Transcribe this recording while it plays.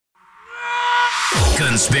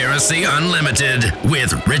Conspiracy Unlimited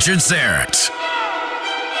with Richard Serrett.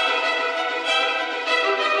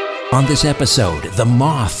 On this episode, The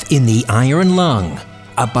Moth in the Iron Lung,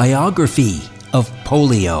 a biography of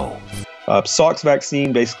polio. Salk's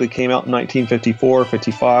vaccine basically came out in 1954,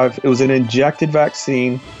 55. It was an injected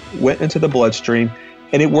vaccine, went into the bloodstream,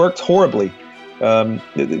 and it worked horribly.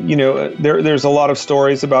 There's a lot of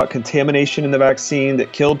stories about contamination in the vaccine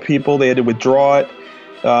that killed people. They had to withdraw it.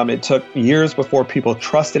 It took years before people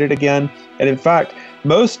trusted it again. And in fact,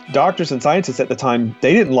 most doctors and scientists at the time,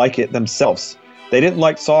 they didn't like it themselves. They didn't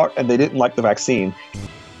like Salk, and they didn't like the vaccine.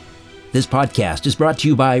 This podcast is brought to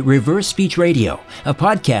you by Reverse Speech Radio, a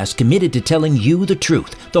podcast committed to telling you the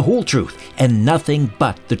truth, the whole truth, and nothing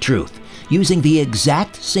but the truth. Using the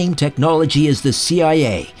exact same technology as the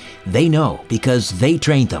CIA. They know because they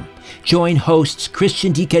trained them. Join hosts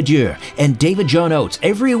Christian DeCadieux and David John Oates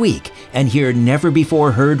every week and hear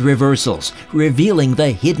never-before-heard reversals, revealing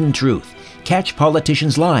the hidden truth. Catch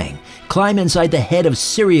politicians lying, climb inside the head of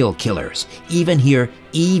serial killers, even hear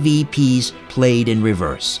EVPs played in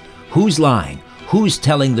reverse. Who's lying? Who's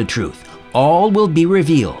telling the truth? All will be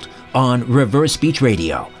revealed on Reverse Speech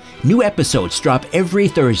Radio. New episodes drop every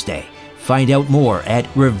Thursday. Find out more at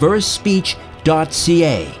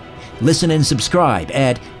reversespeech.ca. Listen and subscribe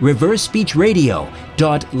at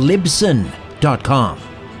reversespeechradio.libsyn.com.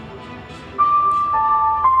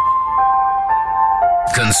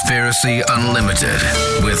 Conspiracy Unlimited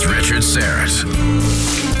with Richard Serrett.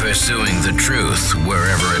 Pursuing the truth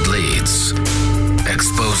wherever it leads.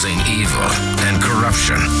 Exposing evil and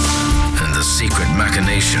corruption and the secret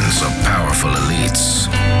machinations of powerful elites.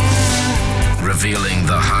 Revealing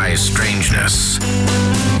the high strangeness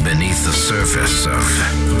beneath the surface of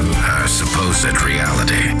our supposed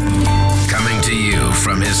reality. Coming to you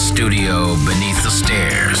from his studio beneath the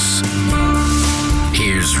stairs.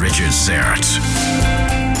 Here's Richard Serrett.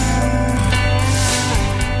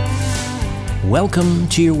 Welcome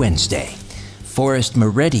to your Wednesday. Forrest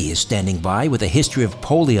Moretti is standing by with a history of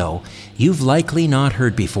polio you've likely not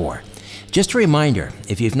heard before. Just a reminder,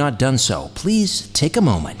 if you've not done so, please take a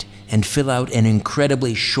moment and fill out an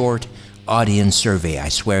incredibly short audience survey. I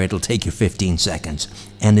swear it'll take you 15 seconds,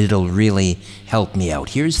 and it'll really help me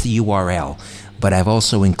out. Here's the URL, but I've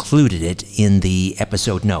also included it in the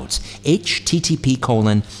episode notes.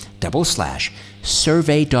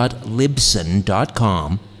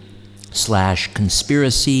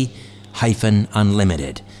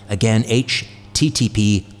 http://survey.libsyn.com/conspiracy-unlimited. Again,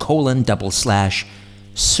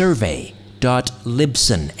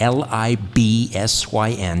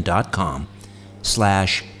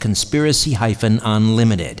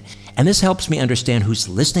 And this helps me understand who's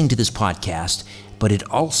listening to this podcast, but it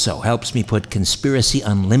also helps me put Conspiracy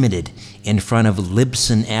Unlimited in front of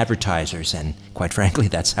Libsyn advertisers, and quite frankly,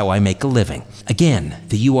 that's how I make a living. Again,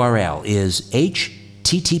 the URL is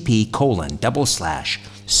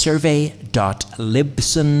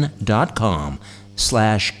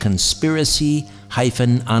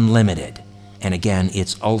http://survey.libsyn.com/conspiracy-unlimited. And again,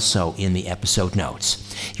 it's also in the episode notes.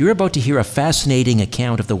 You're about to hear a fascinating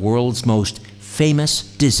account of the world's most famous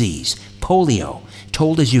disease, polio,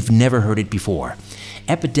 told as you've never heard it before.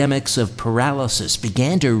 Epidemics of paralysis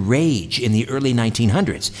began to rage in the early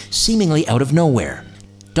 1900s, seemingly out of nowhere.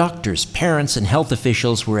 Doctors, parents, and health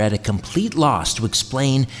officials were at a complete loss to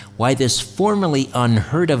explain why this formerly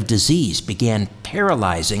unheard-of disease began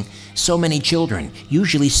paralyzing so many children,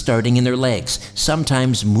 usually starting in their legs,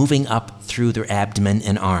 sometimes moving up through their abdomen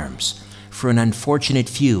and arms. For an unfortunate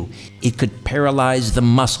few, it could paralyze the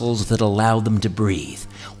muscles that allow them to breathe.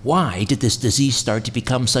 Why did this disease start to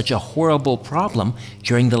become such a horrible problem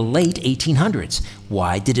during the late 1800s?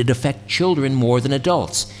 Why did it affect children more than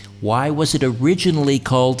adults? Why was it originally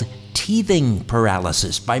called teething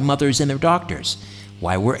paralysis by mothers and their doctors?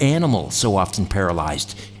 Why were animals so often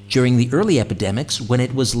paralyzed during the early epidemics when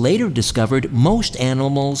it was later discovered most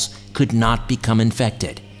animals could not become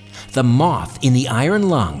infected? The Moth in the Iron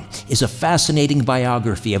Lung is a fascinating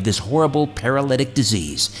biography of this horrible paralytic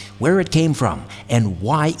disease, where it came from, and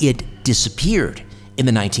why it disappeared in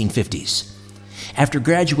the 1950s. After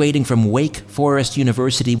graduating from Wake Forest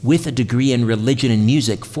University with a degree in religion and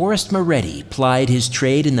music, Forrest Moretti plied his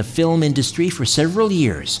trade in the film industry for several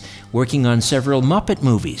years, working on several Muppet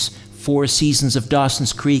movies, 4 seasons of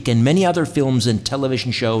Dawson's Creek, and many other films and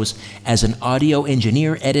television shows as an audio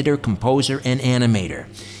engineer, editor, composer, and animator.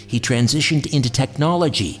 He transitioned into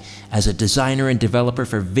technology as a designer and developer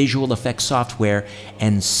for visual effects software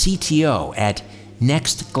and CTO at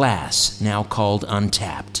Next Glass, now called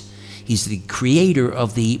Untapped. He's the creator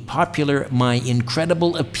of the popular My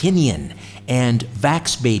Incredible Opinion and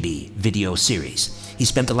Vax Baby video series. He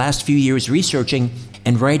spent the last few years researching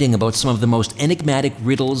and writing about some of the most enigmatic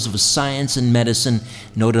riddles of science and medicine,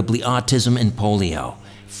 notably autism and polio.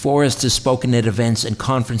 Forrest has spoken at events and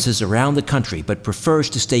conferences around the country, but prefers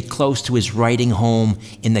to stay close to his writing home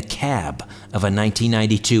in the cab of a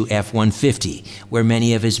 1992 F-150, where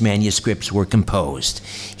many of his manuscripts were composed.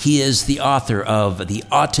 He is the author of The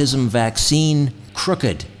Autism Vaccine,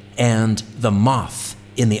 Crooked, and The Moth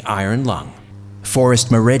in the Iron Lung. Forrest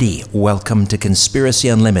Moretti, welcome to Conspiracy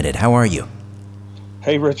Unlimited. How are you?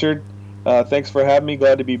 Hey, Richard. Thanks for having me.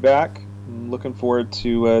 Glad to be back. I'm looking forward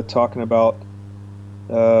to talking about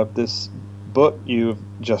this book you've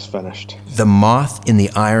just finished. The Moth in the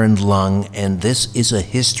Iron Lung, and this is a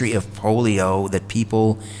history of polio that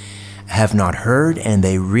people have not heard and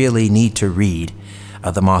they really need to read.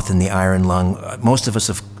 The Moth in the Iron Lung. Most of us,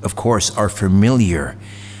 of course, are familiar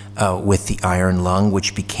with the iron lung,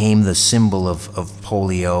 which became the symbol of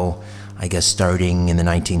polio, I guess, starting in the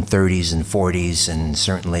 1930s and 40s and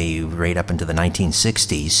certainly right up into the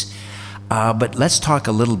 1960s. But let's talk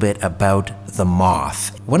a little bit about the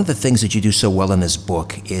moth. One of the things that you do so well in this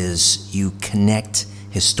book is you connect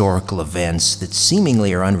historical events that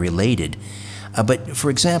seemingly are unrelated. But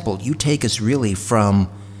for example, you take us really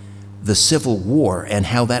from the Civil War and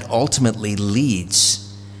how that ultimately leads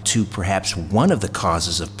to perhaps one of the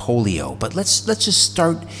causes of polio. But let's just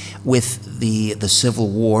start with the Civil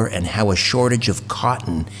War and how a shortage of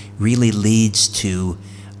cotton really leads to,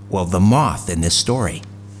 well, the moth in this story.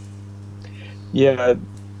 Yeah,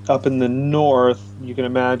 up in the north, you can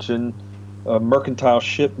imagine mercantile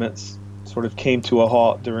shipments sort of came to a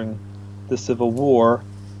halt during the Civil War,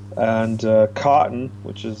 and cotton,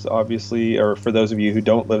 which is obviously, or for those of you who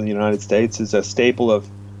don't live in the United States, was a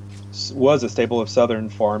staple of Southern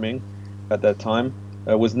farming at that time,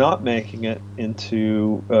 was not making it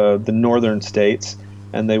into the northern states,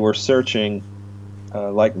 and they were searching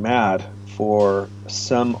like mad for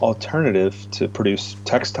some alternative to produce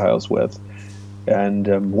textiles with.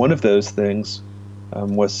 And one of those things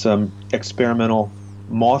was some experimental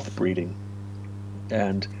moth breeding.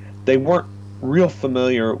 And they weren't real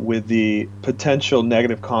familiar with the potential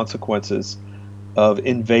negative consequences of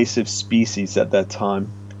invasive species at that time.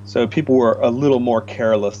 So people were a little more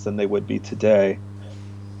careless than they would be today.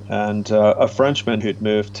 And a Frenchman who'd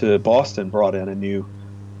moved to Boston brought in a new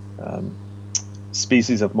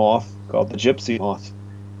species of moth called the gypsy moth.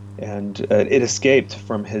 And it escaped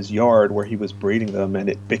from his yard where he was breeding them, and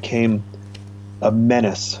it became a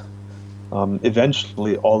menace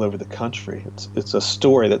eventually all over the country. It's a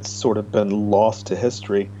story that's sort of been lost to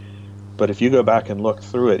history, but if you go back and look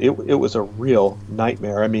through it, it was a real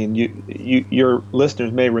nightmare. I mean, your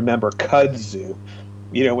listeners may remember kudzu.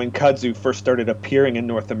 You know, when kudzu first started appearing in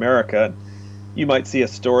North America, you might see a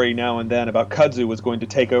story now and then about kudzu was going to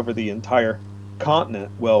take over the entire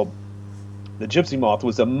continent. Well, the gypsy moth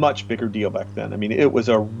was a much bigger deal back then. I mean, it was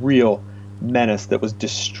a real menace that was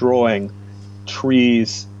destroying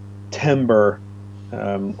trees, timber,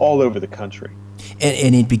 all over the country.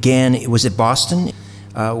 And it began, was it Boston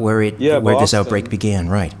where this outbreak began,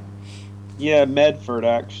 right? Yeah, Medford,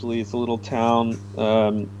 actually. It's a little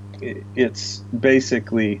town. It's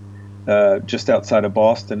basically just outside of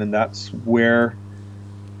Boston, and that's where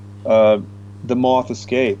the moth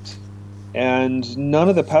escaped. And none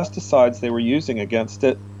of the pesticides they were using against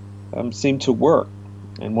it seemed to work.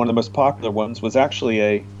 And one of the most popular ones was actually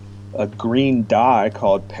a green dye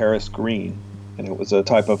called Paris green, and it was a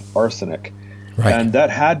type of arsenic. Right. And that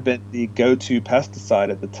had been the go-to pesticide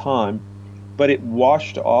at the time, but it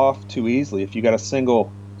washed off too easily. If you got a single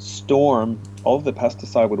storm, all of the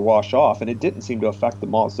pesticide would wash off, and it didn't seem to affect the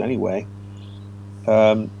moths anyway.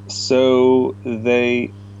 So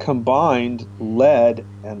they combined lead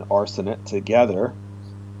and arsenate together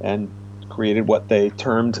and created what they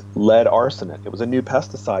termed lead arsenate. It was a new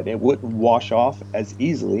pesticide. It wouldn't wash off as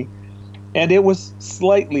easily, and it was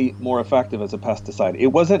slightly more effective as a pesticide. It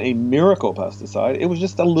wasn't a miracle pesticide. It was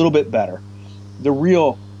just a little bit better. The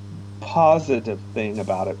real positive thing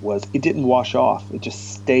about it was it didn't wash off. It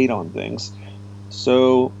just stayed on things.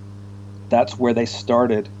 So that's where they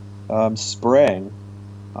started spraying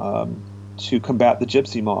to combat the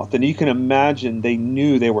gypsy moth. And you can imagine they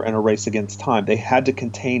knew they were in a race against time. They had to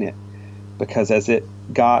contain it, because as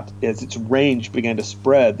its range began to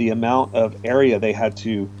spread, the amount of area they had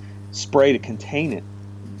to spray to contain it,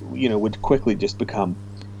 would quickly just become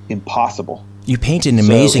impossible. You paint an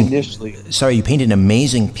amazing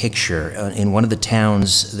picture in one of the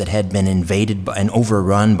towns that had been invaded and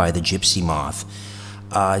overrun by the gypsy moth.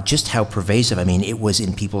 Just how pervasive. I mean, it was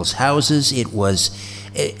in people's houses. It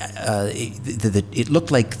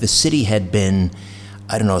looked like the city had been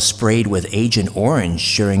I don't know, sprayed with Agent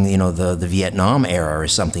Orange during, the Vietnam era or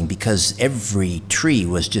something, because every tree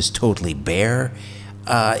was just totally bare.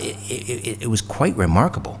 It was quite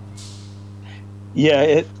remarkable.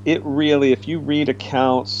 Yeah, it really, if you read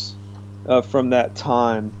accounts from that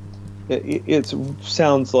time, it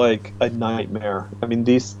sounds like a nightmare. I mean,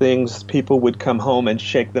 these things, people would come home and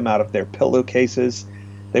shake them out of their pillowcases.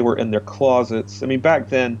 They were in their closets. I mean, back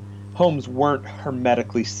then, homes weren't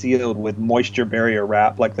hermetically sealed with moisture barrier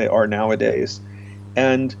wrap like they are nowadays.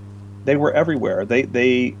 And they were everywhere.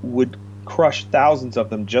 They would crush thousands of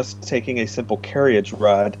them just taking a simple carriage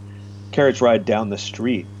ride down the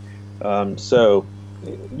street. So,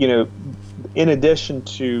 in addition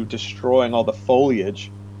to destroying all the foliage,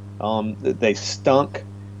 they stunk.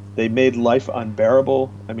 They made life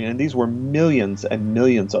unbearable. I mean, and these were millions and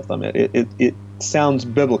millions of them. It sounds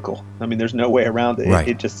biblical. I mean, there's no way around it. Right.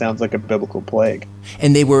 It just sounds like a biblical plague.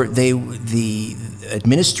 And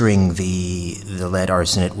administering the lead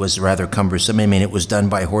arsenate was rather cumbersome. I mean, it was done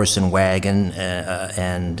by horse and wagon,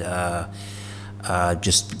 and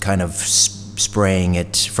just kind of spraying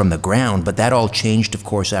it from the ground. But that all changed, of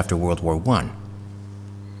course, after World War I.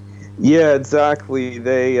 Yeah, exactly.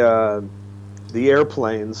 The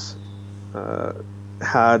airplanes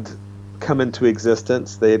had come into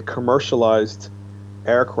existence. They had commercialized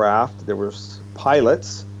aircraft. There was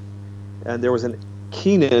pilots, and there was a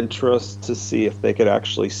keen interest to see if they could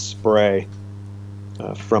actually spray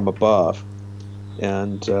from above.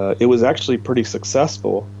 And it was actually pretty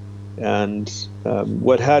successful. And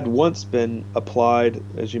what had once been applied,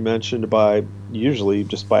 as you mentioned, usually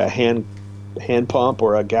just by a hand pump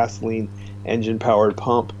or a gasoline engine-powered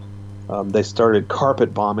pump, they started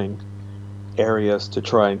carpet bombing areas to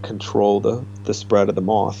try and control the spread of the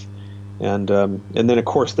moth, and then of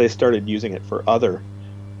course they started using it for other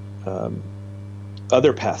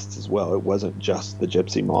pests as well. It wasn't just the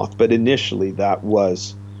gypsy moth, but initially that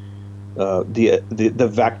was the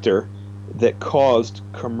vector that caused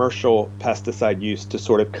commercial pesticide use to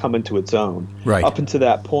sort of come into its own. Right. Up until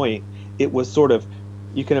that point, it was sort of,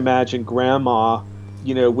 you can imagine grandma,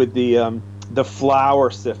 with the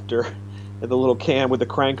flour sifter and the little can with the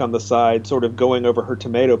crank on the side, sort of going over her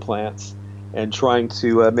tomato plants and trying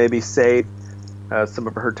to maybe save some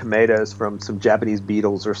of her tomatoes from some Japanese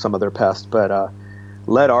beetles or some other pest. But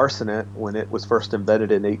lead arsenate, when it was first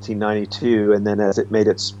invented in 1892, and then as it made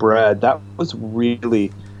its spread, that was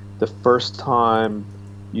really the first time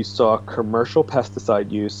you saw commercial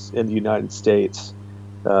pesticide use in the United States,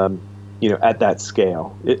 at that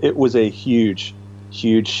scale. It was a huge,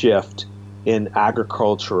 huge shift in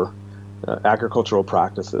agricultural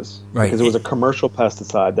practices. Right. Because it was a commercial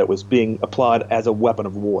pesticide that was being applied as a weapon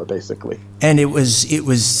of war, basically. And it was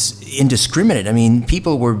indiscriminate. I mean,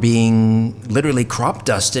 people were being literally crop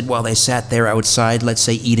dusted while they sat there outside, let's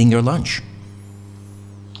say, eating their lunch.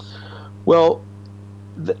 Well,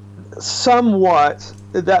 somewhat,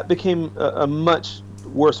 that became a much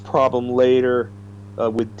worse problem later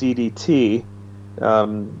with DDT,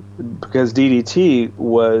 because DDT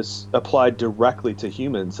was applied directly to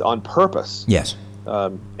humans on purpose. Yes.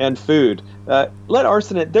 And food. Lead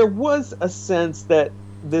arsenate, there was a sense that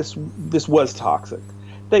this was toxic.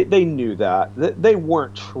 They knew that. They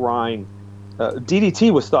weren't trying.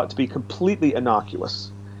 DDT was thought to be completely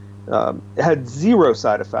innocuous. It had zero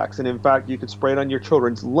side effects, and in fact, you could spray it on your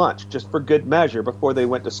children's lunch just for good measure before they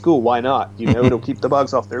went to school. Why not? It'll keep the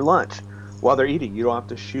bugs off their lunch while they're eating. You don't have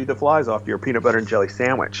to shoo the flies off your peanut butter and jelly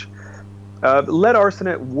sandwich. Lead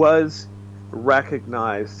arsenate was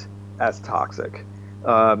recognized as toxic.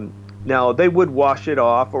 Now, they would wash it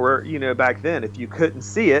off, or, back then, if you couldn't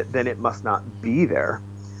see it, then it must not be there.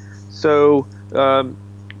 So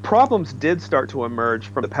problems did start to emerge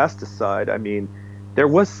from the pesticide. I mean, there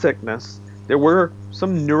was sickness. There were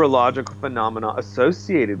some neurological phenomena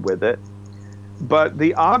associated with it. But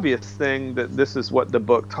the obvious thing, that this is what the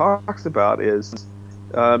book talks about, is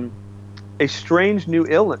a strange new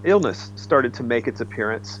illness started to make its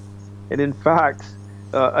appearance. And in fact,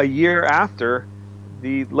 a year after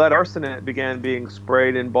the lead arsenate began being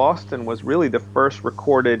sprayed in Boston was really the first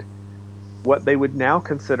recorded, what they would now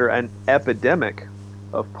consider an epidemic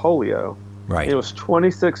of polio. Right. It was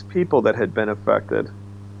 26 people that had been affected.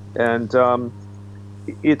 And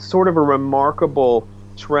it's sort of a remarkable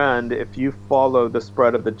trend if you follow the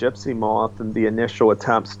spread of the gypsy moth and the initial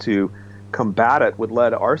attempts to combat it with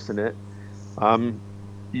lead arsenate.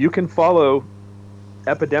 You can follow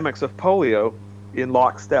epidemics of polio in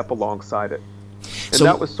lockstep alongside it. And So-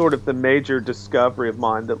 that was sort of the major discovery of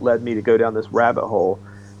mine that led me to go down this rabbit hole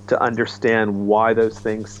to understand why those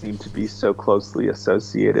things seem to be so closely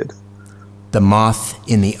associated. The moth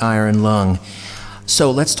in the iron lung. So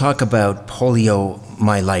let's talk about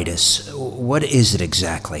poliomyelitis. What is it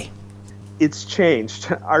exactly? It's changed.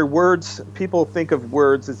 Our words, people think of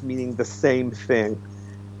words as meaning the same thing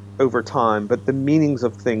over time, but the meanings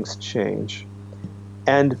of things change.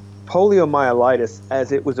 And poliomyelitis,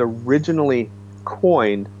 as it was originally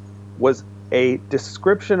coined, was a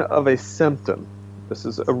description of a symptom. This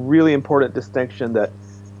is a really important distinction that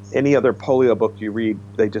any other polio book you read,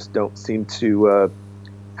 they just don't seem to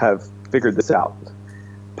have figured this out.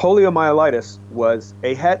 Poliomyelitis was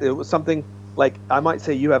it was something like, I might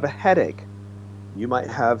say you have a headache. You might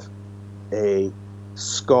have a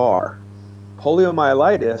scar.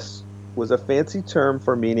 Poliomyelitis was a fancy term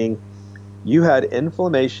for meaning you had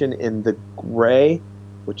inflammation in the gray,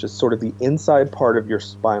 which is sort of the inside part of your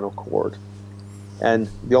spinal cord. And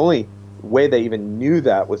the only way they even knew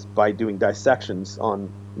that was by doing dissections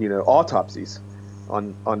on, autopsies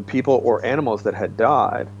on people or animals that had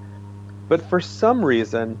died. But for some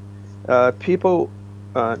reason, people,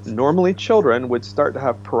 normally children, would start to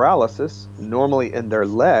have paralysis, normally in their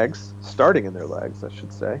legs, starting in their legs, I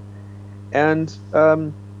should say. And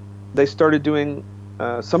they started doing,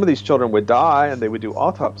 some of these children would die, and they would do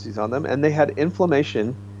autopsies on them, and they had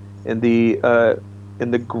inflammation in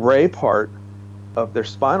the gray part of their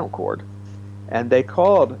spinal cord. And they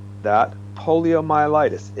called that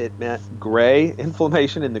poliomyelitis. It meant gray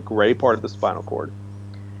inflammation in the gray part of the spinal cord.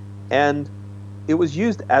 And it was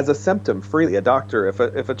used as a symptom freely. A doctor,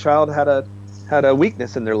 if a child had a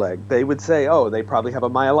weakness in their leg, they would say, oh, they probably have a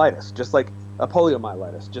myelitis, just like a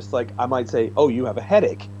poliomyelitis. Just like I might say, oh, you have a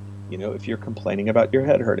headache, if you're complaining about your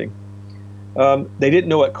head hurting. They didn't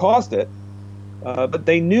know what caused it, but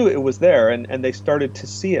they knew it was there, and they started to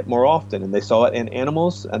see it more often. And they saw it in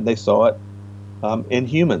animals, and they saw it in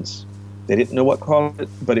humans. They didn't know what caused it,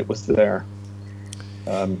 but it was there.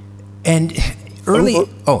 And early,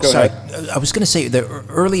 sorry, ahead. I was going to say that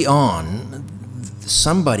early on,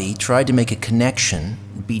 somebody tried to make a connection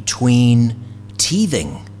between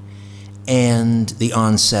teething and the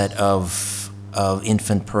onset of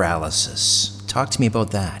infant paralysis. Talk to me about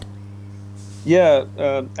that.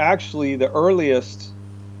 Yeah, actually, the earliest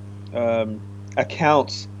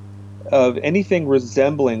accounts of anything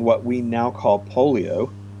resembling what we now call polio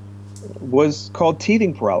was called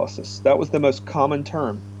teething paralysis. That was the most common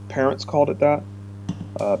term. Parents called it that.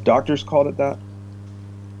 Doctors called it that.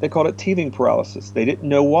 They called it teething paralysis. They didn't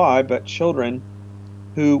know why, but children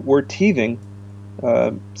who were teething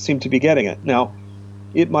seemed to be getting it. Now,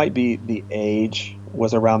 it might be the age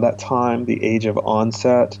was around that time, the age of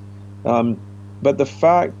onset. But the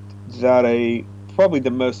fact that probably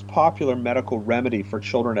the most popular medical remedy for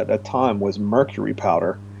children at that time was mercury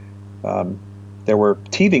powder. There were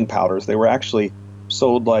teething powders. They were actually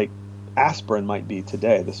sold like aspirin might be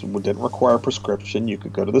today. This didn't require a prescription. You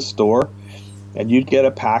could go to the store and you'd get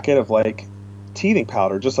a packet of like teething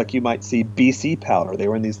powder, just like you might see BC powder. They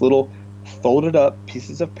were in these little folded up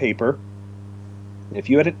pieces of paper. And if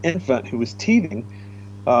you had an infant who was teething,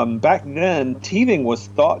 back then teething was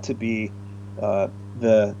thought to be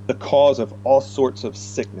the cause of all sorts of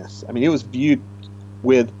sickness. I mean, it was viewed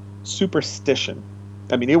with superstition.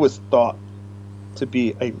 I mean, it was thought to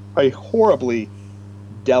be a horribly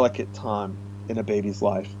delicate time in a baby's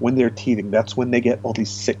life. When they're teething, that's when they get all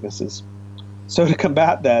these sicknesses. So to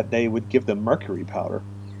combat that, they would give them mercury powder.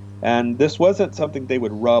 And this wasn't something they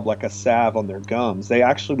would rub like a salve on their gums. They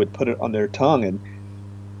actually would put it on their tongue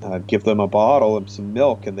and give them a bottle and some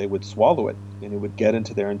milk, and they would swallow it, and it would get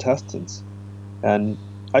into their intestines. And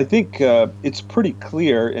I think it's pretty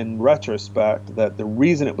clear in retrospect that the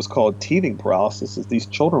reason it was called teething paralysis is these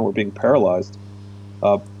children were being paralyzed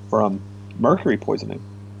from mercury poisoning.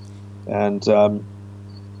 And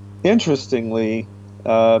interestingly,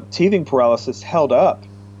 teething paralysis held up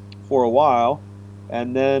for a while,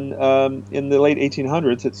 and then in the late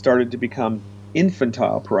 1800s it started to become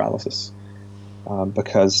infantile paralysis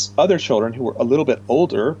because other children who were a little bit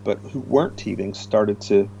older but who weren't teething started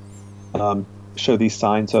to show these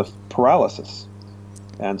signs of paralysis.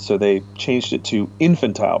 And so they changed it to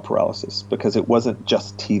infantile paralysis because it wasn't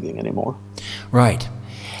just teething anymore. Right.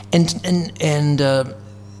 And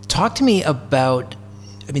talk to me about,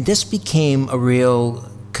 I mean, this became a real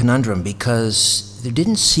conundrum because there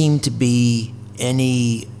didn't seem to be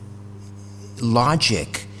any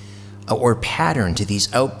logic or pattern to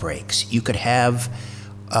these outbreaks. You could have,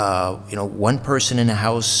 one person in a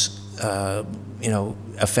house,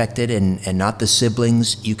 affected and not the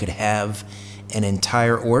siblings. You could have an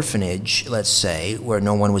entire orphanage, let's say, where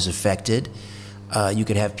no one was affected. You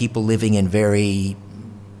could have people living in very,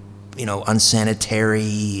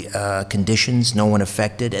 unsanitary conditions, no one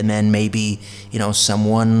affected, and then maybe,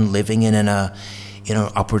 someone living in in an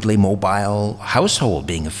upwardly mobile household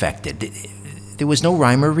being affected. There was no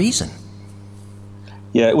rhyme or reason.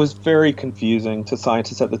 Yeah, it was very confusing to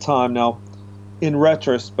scientists at the time. Now, in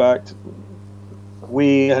retrospect,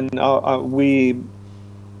 we,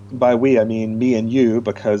 by we I mean me and you,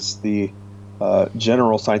 because the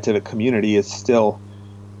general scientific community is still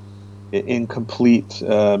in complete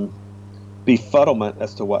befuddlement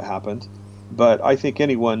as to what happened. But I think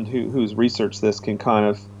anyone who's researched this can kind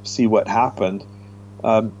of see what happened.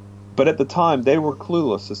 But at the time, they were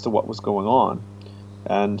clueless as to what was going on.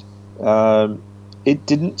 And it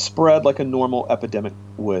didn't spread like a normal epidemic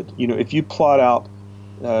would. You know, if you plot out,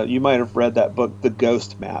 you might have read that book, The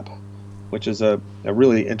Ghost Map, which is a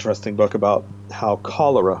really interesting book about how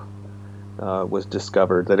cholera was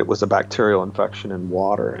discovered, that it was a bacterial infection in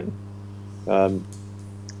water. And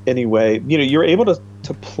anyway, you know, you're able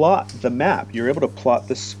to plot the map. You're able to plot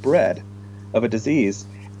the spread of a disease.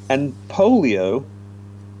 And polio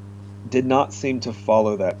did not seem to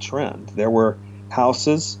follow that trend. There were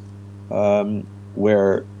houses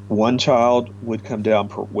where one child would come down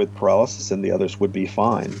with paralysis and the others would be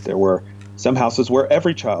fine. There were some houses where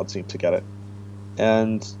every child seemed to get it.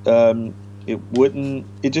 And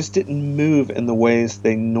it just didn't move in the ways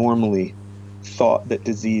they normally thought that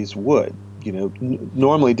disease would. You know,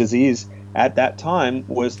 normally disease at that time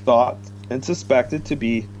was thought and suspected to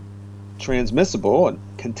be transmissible and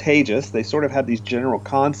contagious. They sort of had these general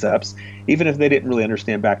concepts. Even if they didn't really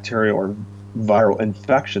understand bacterial or viral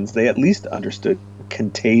infections, they at least understood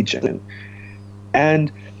contagion.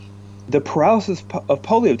 And the paralysis of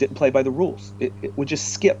polio didn't play by the rules. It would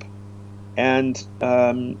just skip. And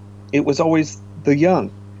it was always the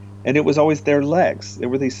young, and it was always their legs. There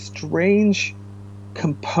were these strange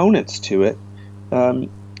components to it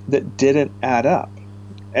that didn't add up.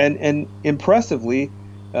 And impressively,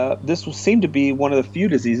 this seemed to be one of the few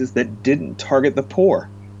diseases that didn't target the poor.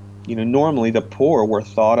 You know, normally the poor were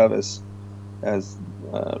thought of as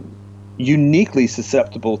uniquely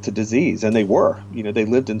susceptible to disease, and they were. You know, they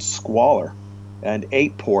lived in squalor and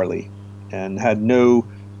ate poorly and had no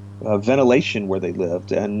ventilation where they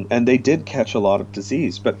lived, and they did catch a lot of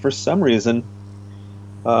disease. But for some reason,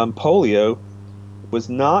 polio was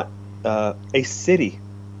not a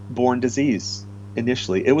city-born disease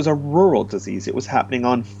initially. It was a rural disease. It was happening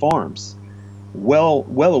on farms, well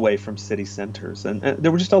away from city centers, and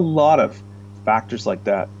there were just a lot of factors like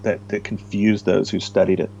that confused those who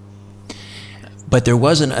studied it. But there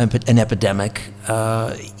was an epidemic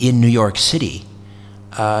in New York City.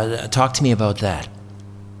 Talk to me about that.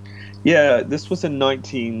 Yeah, this was in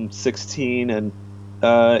 1916, and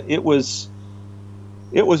it was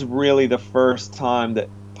really the first time that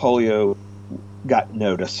polio got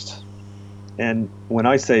noticed. And when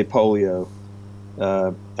I say polio,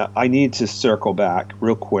 I need to circle back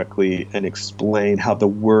real quickly and explain how the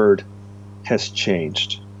word has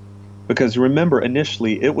changed. Because remember,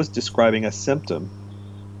 initially it was describing a symptom,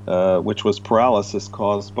 which was paralysis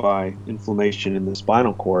caused by inflammation in the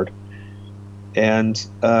spinal cord. And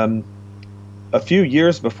a few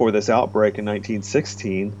years before this outbreak in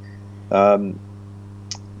 1916,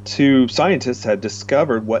 two scientists had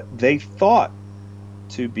discovered what they thought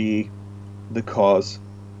to be the cause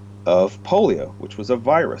of polio, which was a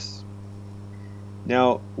virus.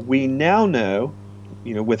 Now, we now know,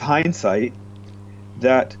 with hindsight,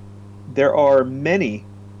 that there are many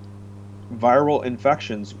viral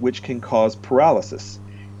infections which can cause paralysis.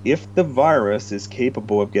 If the virus is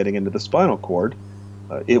capable of getting into the spinal cord,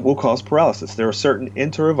 it will cause paralysis. There are certain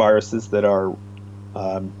enteroviruses that are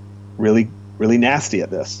really, really nasty at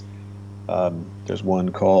this. There's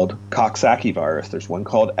one called Coxsackie virus. There's one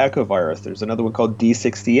called Echovirus. There's another one called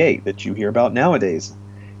D68 that you hear about nowadays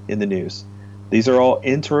in the news. These are all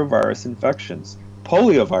enterovirus infections.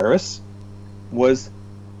 Poliovirus was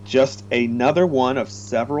just another one of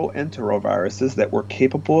several enteroviruses that were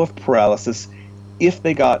capable of paralysis if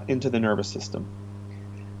they got into the nervous system.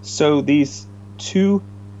 So these two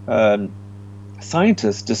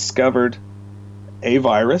scientists discovered a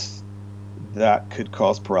virus that could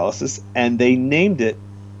cause paralysis, and they named it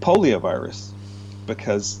poliovirus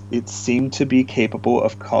because it seemed to be capable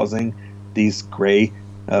of causing these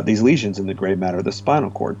lesions in the gray matter of the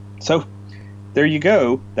spinal cord. So there you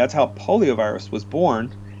go. That's how poliovirus was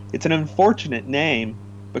born. It's an unfortunate name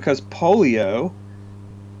because polio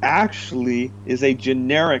actually is a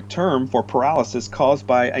generic term for paralysis caused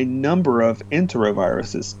by a number of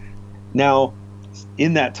enteroviruses. Now,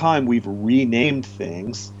 in that time, we've renamed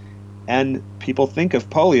things, and people think of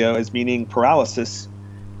polio as meaning paralysis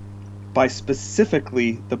by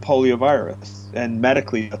specifically the poliovirus. And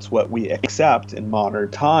medically, that's what we accept in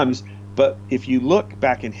modern times. But if you look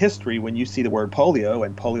back in history, when you see the word polio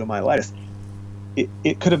and poliomyelitis,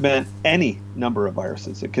 it could have been any number of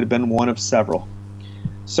viruses. It could have been one of several.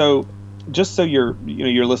 So just so your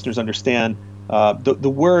listeners understand,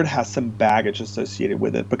 the word has some baggage associated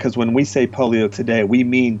with it, because when we say polio today, we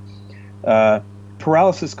mean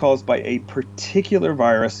paralysis caused by a particular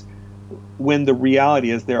virus, when the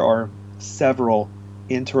reality is there are several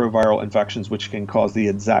enteroviral infections which can cause the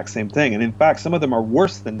exact same thing. And in fact, some of them are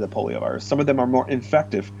worse than the poliovirus. Some of them are more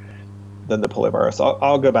infective than the poliovirus.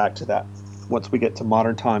 I'll go back to that once we get to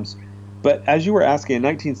modern times. But as you were asking, in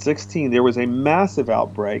 1916, there was a massive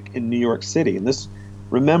outbreak in New York City. And this,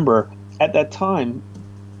 remember, at that time,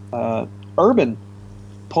 urban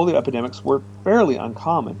polio epidemics were fairly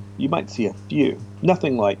uncommon. You might see a few,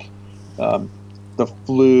 nothing like the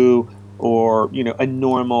flu or a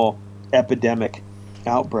normal epidemic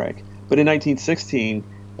outbreak. But in 1916,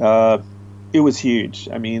 it was huge.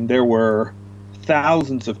 I mean, there were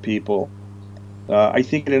thousands of people. I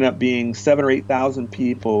think it ended up being 7,000 or 8,000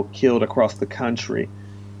 people killed across the country,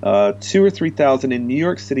 2,000 or 3,000 in New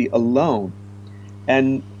York City alone.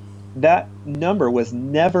 And that number was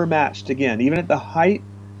never matched again. Even at the height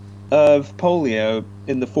of polio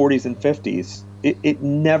in the 40s and 50s, it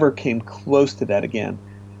never came close to that again.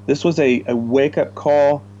 This was a wake-up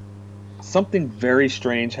call. Something very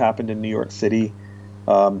strange happened in New York City.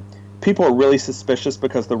 People are really suspicious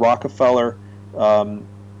because the Rockefeller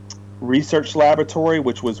Research Laboratory,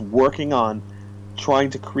 which was working on trying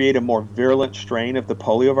to create a more virulent strain of the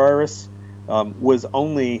poliovirus, was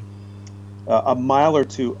only a mile or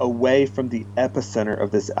two away from the epicenter of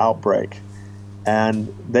this outbreak.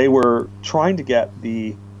 And they were trying to get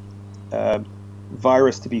the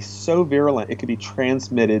virus to be so virulent it could be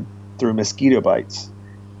transmitted through mosquito bites.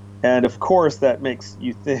 And of course, that makes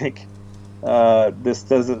you think, this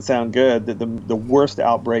doesn't sound good, that the worst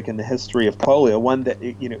outbreak in the history of polio, one that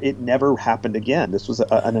it never happened again. This was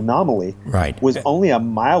an anomaly. Right. Was only a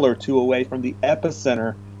mile or two away from the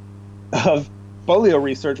epicenter of polio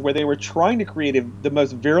research, where they were trying to create the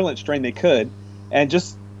most virulent strain they could. And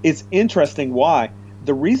just, it's interesting why.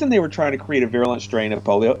 The reason they were trying to create a virulent strain of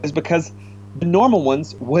polio is because the normal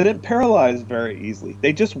ones wouldn't paralyze very easily.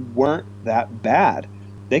 They just weren't that bad.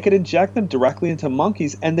 They could inject them directly into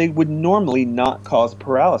monkeys, and they would normally not cause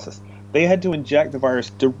paralysis. They had to inject the virus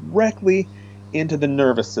directly into the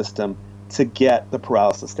nervous system to get the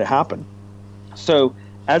paralysis to happen. So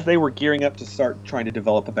as they were gearing up to start trying to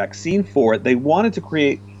develop a vaccine for it, they wanted to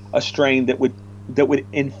create a strain that would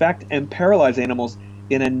infect and paralyze animals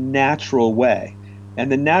in a natural way.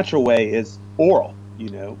 And the natural way is oral.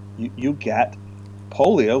 You get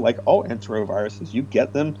polio, like all enteroviruses, you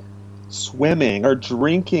get them swimming or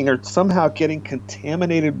drinking or somehow getting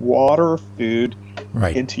contaminated water or food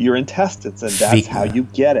into your intestines, and that's how you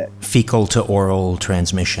get it. Fecal to oral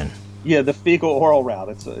transmission. Yeah, the fecal oral route.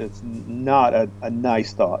 It's not a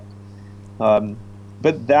nice thought,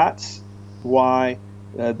 but that's why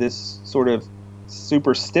this sort of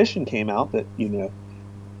superstition came out that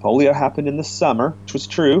polio happened in the summer, which was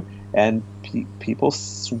true, and people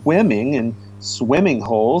swimming in swimming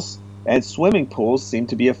holes and swimming pools seemed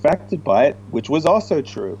to be affected by it, which was also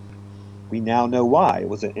true. We now know why. It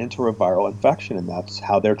was an enteroviral infection, and that's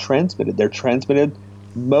how they're transmitted. They're transmitted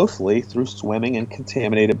mostly through swimming in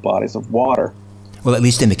contaminated bodies of water. Well, at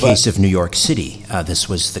least in the case of New York City, this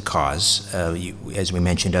was the cause. As we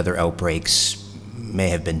mentioned, other outbreaks may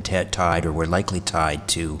have been tied or were likely tied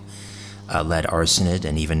to lead arsenate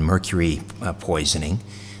and even mercury poisoning.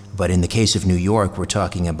 But in the case of New York, we're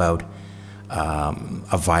talking about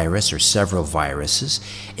a virus or several viruses.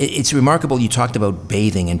 It's remarkable. You talked about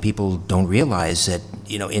bathing, and people don't realize that,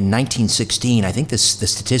 in 1916, I think the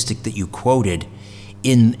statistic that you quoted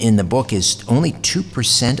in the book is only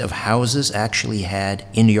 2% of houses actually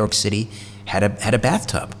in New York City had a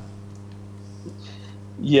bathtub.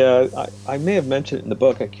 Yeah, I may have mentioned it in the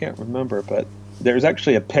book. I can't remember, but there's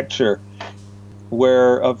actually a picture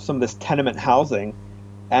of some of this tenement housing.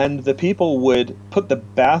 And the people would put the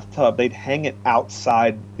bathtub, they'd hang it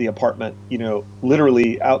outside the apartment,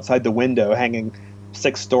 literally outside the window, hanging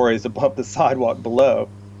 6 stories above the sidewalk below.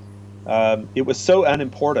 It was so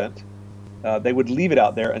unimportant, they would leave it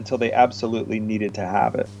out there until they absolutely needed to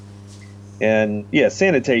have it. And yeah,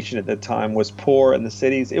 sanitation at that time was poor in the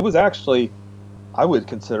cities. It was actually, I would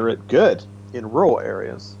consider it good in rural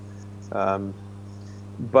areas.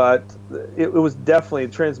 But it was definitely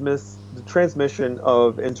the transmission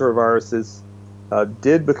of enteroviruses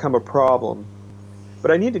did become a problem.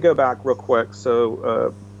 But I need to go back real quick.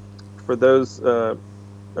 So for those of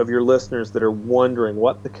your listeners that are wondering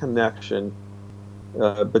what the connection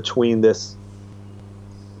between this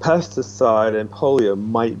pesticide and polio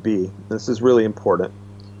might be. This is really important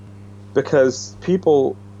because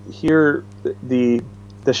people hear the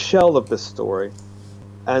shell of this story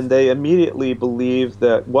and they immediately believe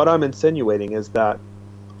that what I'm insinuating is that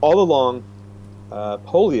all along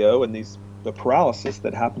polio and the paralysis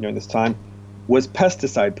that happened during this time was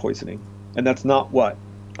pesticide poisoning, and that's not what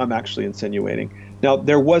I'm actually insinuating. Now,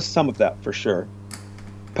 there was some of that for sure.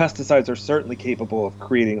 Pesticides are certainly capable of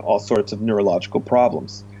creating all sorts of neurological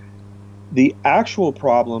problems. The actual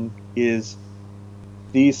problem is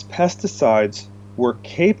these pesticides were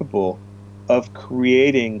capable of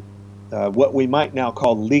creating what we might now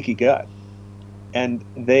call leaky gut. And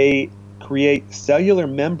they create cellular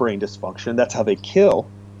membrane dysfunction. That's how they kill.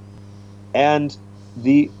 And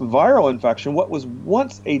the viral infection, what was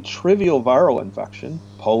once a trivial viral infection,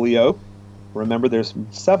 polio, remember there's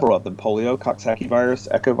several of them, polio, Coxsackie virus,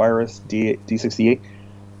 echovirus, D68,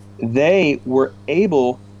 they were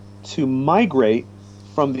able to migrate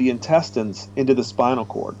from the intestines into the spinal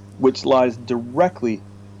cord, which lies directly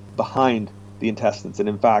behind the intestines. And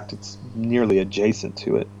in fact, it's nearly adjacent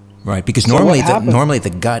to it. Right, because So normally what normally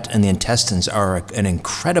the gut and the intestines are an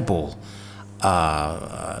incredible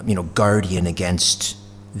guardian against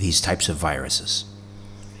these types of viruses.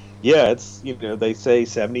 Yeah, it's, they say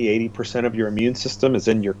 70-80% of your immune system is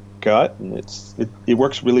in your gut, and it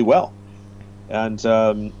works really well. And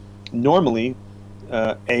normally,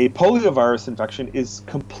 a poliovirus infection is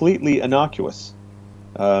completely innocuous.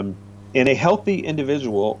 In a healthy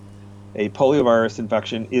individual, a poliovirus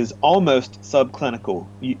infection is almost subclinical.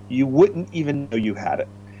 You wouldn't even know you had it.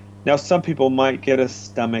 Now, some people might get a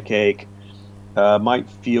stomach ache, might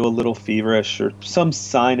feel a little feverish, or some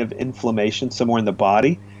sign of inflammation somewhere in the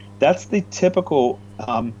body. That's the typical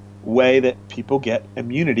way that people get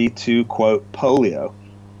immunity to, quote, polio,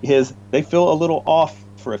 is they feel a little off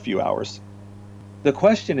for a few hours. The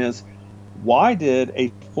question is, why did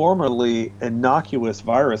a formerly innocuous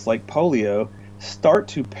virus like polio start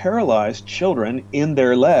to paralyze children in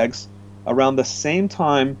their legs around the same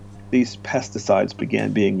time these pesticides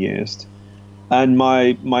began being used? And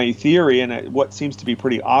my theory, and what seems to be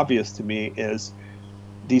pretty obvious to me, is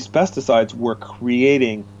these pesticides were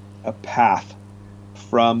creating a path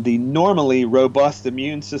from the normally robust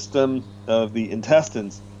immune system of the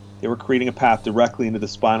intestines. They were creating a path directly into the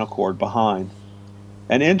spinal cord behind.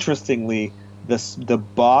 And interestingly, the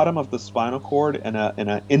bottom of the spinal cord in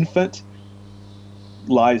an infant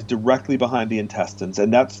lies directly behind the intestines,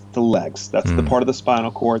 and that's the legs. That's the part of the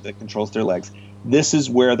spinal cord that controls their legs. This is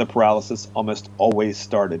where the paralysis almost always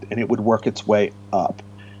started, and it would work its way up.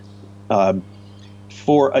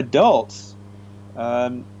 For adults,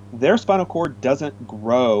 their spinal cord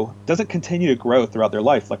doesn't continue to grow throughout their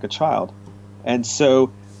life like a child. And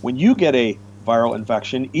so when you get a viral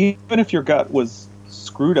infection, even if your gut was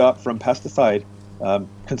screwed up from pesticide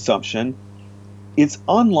consumption, it's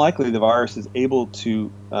unlikely the virus is able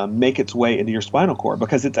to make its way into your spinal cord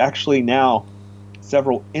because it's actually now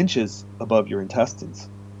several inches above your intestines.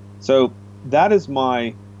 So that is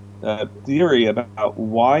my theory about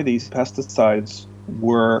why these pesticides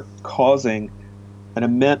were causing an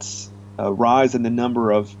immense rise in the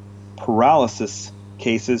number of paralysis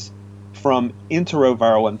cases from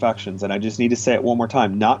enteroviral infections. And I just need to say it one more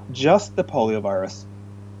time, not just the poliovirus,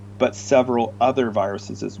 but several other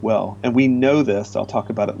viruses as well. And we know this, I'll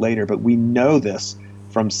talk about it later, but we know this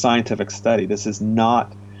from scientific study. This is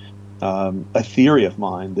not a theory of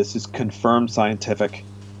mine. This is confirmed scientific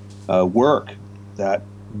work that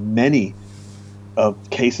many of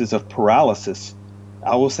cases of paralysis,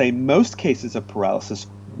 I will say most cases of paralysis,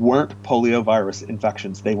 weren't poliovirus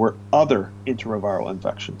infections. They were other enteroviral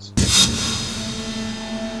infections.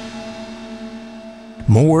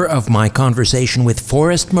 More of my conversation with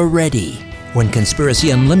Forrest Moretti when Conspiracy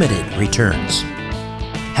Unlimited returns.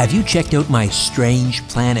 Have you checked out my Strange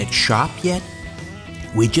Planet shop yet?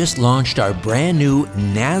 We just launched our brand new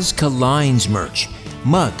Nazca Lines merch.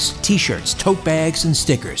 Mugs, t-shirts, tote bags, and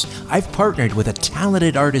stickers. I've partnered with a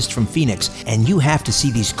talented artist from Phoenix, and you have to see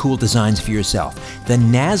these cool designs for yourself. The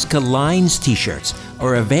Nazca Lines t-shirts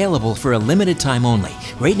are available for a limited time only.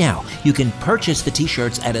 Right now, you can purchase the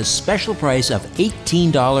t-shirts at a special price of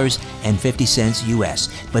 $18.50 US,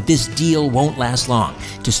 but this deal won't last long.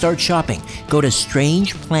 To start shopping, go to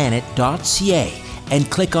strangeplanet.ca and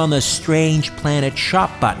click on the Strange Planet Shop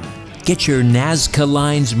button. Get your Nazca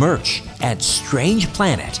Lines merch at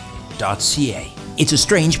strangeplanet.ca. It's a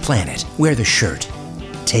strange planet. Wear the shirt.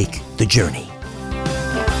 Take the journey.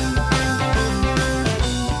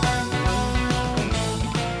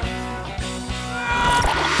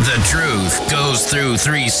 The truth goes through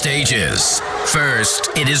 3 stages. First,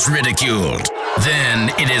 it is ridiculed. Then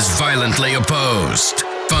it is violently opposed.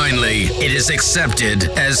 Finally, it is accepted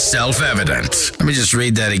as self-evident. Let me just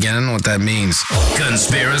read that again. I don't know what that means.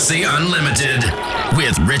 Conspiracy Unlimited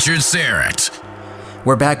with Richard Serrett.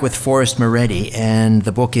 We're back with Forrest Moretti, and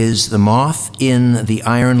the book is The Moth in the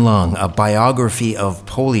Iron Lung, a biography of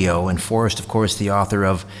polio. And Forrest, of course, the author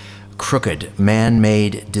of Crooked,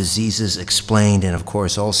 Man-Made Diseases Explained, and of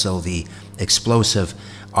course also the explosive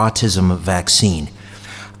autism vaccine.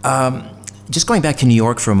 Just going back to New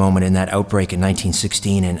York for a moment in that outbreak in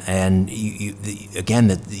 1916, and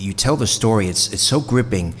you tell the story. It's so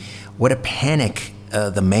gripping. What a panic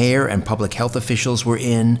the mayor and public health officials were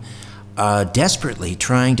in, desperately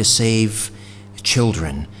trying to save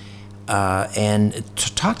children. And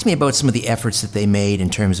talk to me about some of the efforts that they made in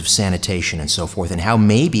terms of sanitation and so forth, and how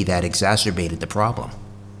maybe that exacerbated the problem.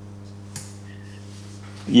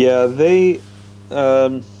 Yeah,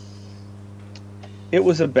 it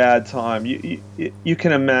was a bad time. You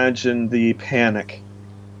can imagine the panic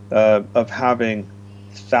of having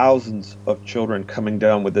thousands of children coming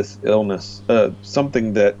down with this illness,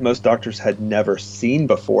 something that most doctors had never seen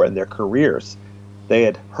before in their careers. They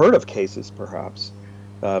had heard of cases, perhaps,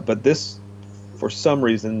 but this, for some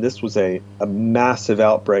reason, this was a massive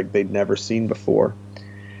outbreak they'd never seen before.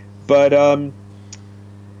 But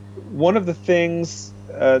one of the things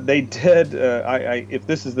they did, if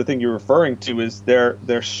this is the thing you're referring to, is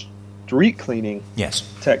their street cleaning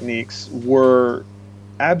techniques were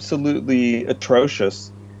absolutely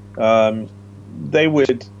atrocious. They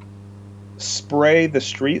would spray the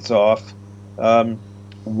streets off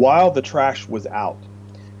while the trash was out.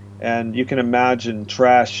 And you can imagine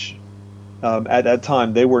trash at that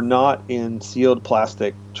time. They were not in sealed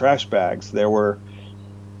plastic trash bags. There were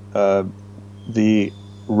the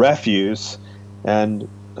refuse and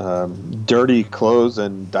dirty clothes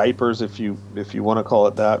and diapers, if you want to call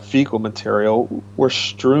it that, fecal material, were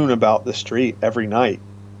strewn about the street every night.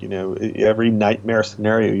 You know, every nightmare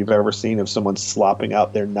scenario you've ever seen of someone slopping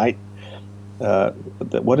out their night,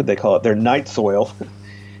 what did they call it? Their night soil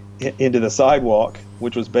into the sidewalk,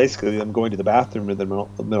 which was basically them going to the bathroom in the middle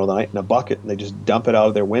of the night in a bucket, and they just dump it out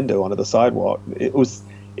of their window onto the sidewalk. It was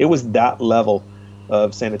that level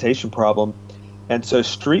of sanitation problem. And so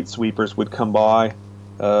street sweepers would come by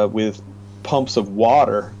with pumps of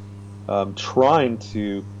water trying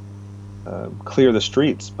to clear the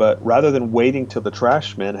streets. But rather than waiting till the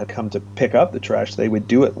trash men had come to pick up the trash, they would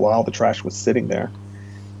do it while the trash was sitting there.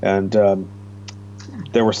 And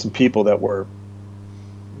there were some people that were,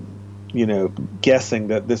 guessing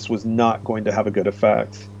that this was not going to have a good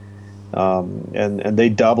effect. And they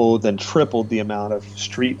doubled and tripled the amount of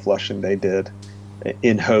street flushing they did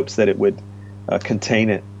in hopes that it would contain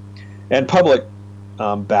it. And public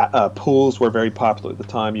pools were very popular at the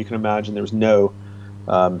time. You can imagine there was no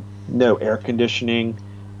air conditioning,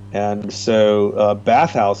 and so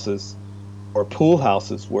bathhouses or pool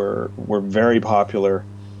houses were very popular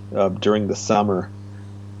during the summer,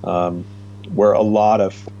 where a lot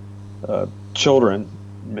of children,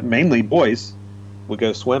 mainly boys, would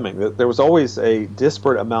go swimming. There was always a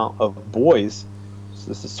disparate amount of boys. So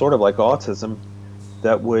this is sort of like autism,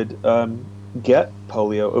 that would get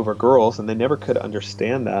polio over girls, and they never could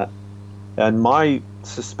understand that. And my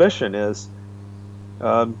suspicion is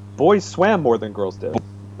boys swam more than girls did.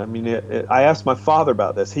 I mean, I asked my father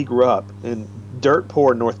about this. He grew up in dirt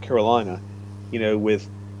poor North Carolina, with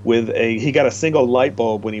he got a single light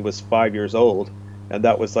bulb when he was 5 years old, and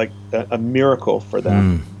that was like a miracle for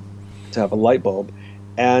them to have a light bulb.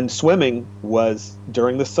 And swimming was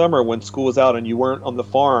during the summer when school was out and you weren't on the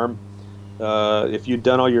farm. If you'd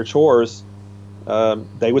done all your chores,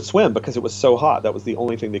 they would swim because it was so hot. That was the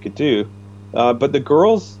only thing they could do. But the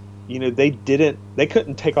girls, they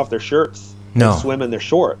couldn't take off their shirts and swim in their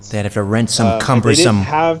shorts. They'd have to rent some cumbersome.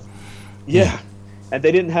 And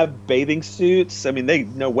they didn't have bathing suits. I mean,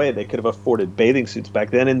 no way they could have afforded bathing suits back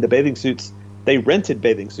then. And the bathing suits, they rented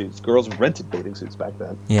bathing suits. Girls rented bathing suits back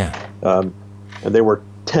then. Yeah. And they were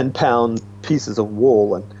 10-pound pieces of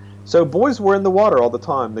wool. And so boys were in the water all the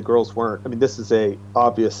time. The girls weren't. I mean, this is a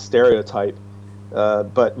obvious stereotype.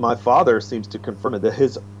 But my father seems to confirm it, that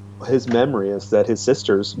his memory is that his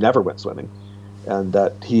sisters never went swimming, and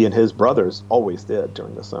that he and his brothers always did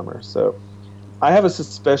during the summer. So I have a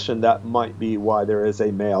suspicion that might be why there is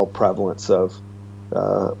a male prevalence of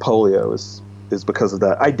polio is because of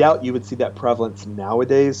that. I doubt you would see that prevalence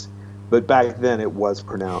nowadays, but back then it was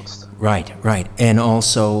pronounced. Right. And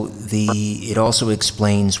also it also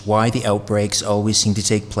explains why the outbreaks always seem to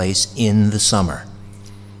take place in the summer.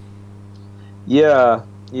 Yeah.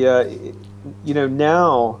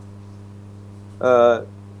 Now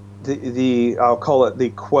I'll call it the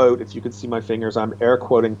quote. If you could see my fingers, I'm air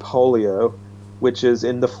quoting polio, which is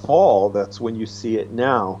in the fall. That's when you see it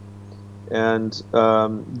now. And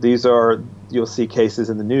you'll see cases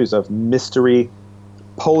in the news of mystery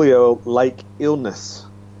polio-like illness.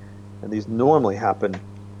 And these normally happen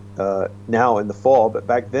now in the fall, but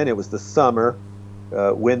back then it was the summer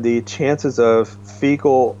when the chances of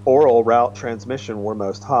fecal oral route transmission were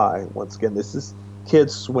most high. Once again, this is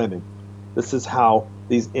kids swimming. This is how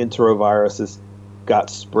these enteroviruses got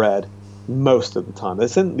spread most of the time.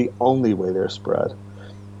 This isn't the only way they're spread.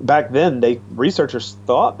 Back then, researchers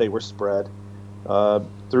thought they were spread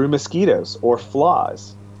through mosquitoes or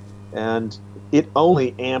flies, and it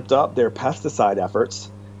only amped up their pesticide efforts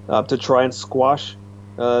to try and squash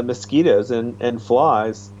mosquitoes and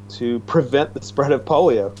flies to prevent the spread of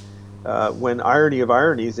polio. When irony of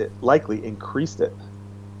ironies, it likely increased it.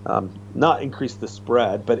 Not increased the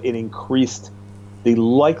spread, but it increased the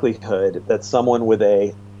likelihood that someone with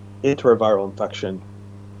a enteroviral infection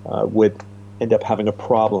would end up having a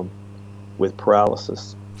problem with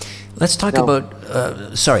paralysis. Let's talk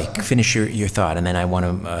about, sorry, finish your thought, and then I want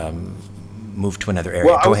to move to another area.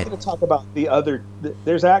 Well, Go I was ahead. going to talk about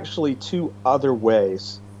there's actually two other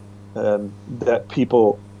ways that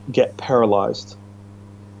people get paralyzed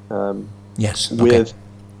Yes. with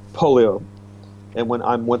polio. And when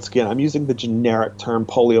I'm using the generic term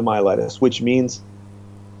poliomyelitis, which means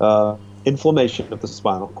inflammation of the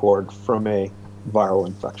spinal cord from a viral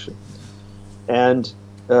infection. And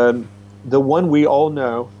the one we all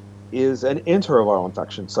know is an enteroviral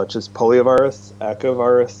infection, such as poliovirus,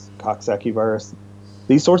 echovirus, Coxsackie virus.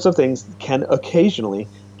 These sorts of things can occasionally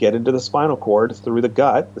get into the spinal cord through the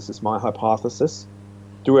gut. This is my hypothesis.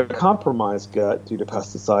 Through a compromised gut due to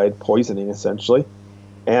pesticide poisoning, essentially.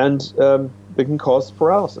 And they can cause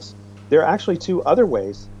paralysis. There are actually two other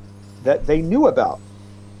ways that they knew about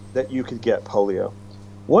that you could get polio.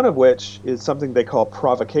 One of which is something they call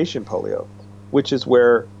provocation polio, which is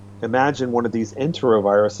where, imagine one of these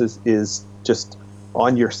enteroviruses is just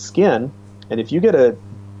on your skin, and if you get a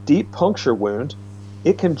deep puncture wound,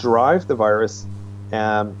 it can drive the virus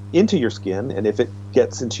into your skin, and if it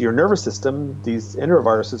gets into your nervous system, these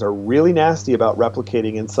enteroviruses are really nasty about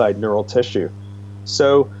replicating inside neural tissue.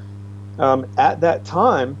 So at that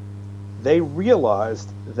time, they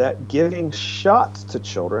realized that giving shots to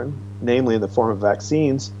children, namely in the form of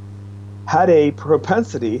vaccines, had a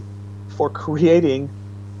propensity for creating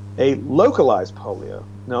a localized polio.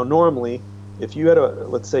 Now, normally, if you had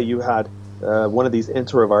let's say you had one of these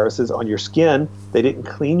enteroviruses on your skin, they didn't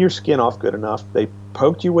clean your skin off good enough, they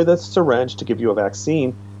poked you with a syringe to give you a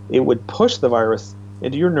vaccine, it would push the virus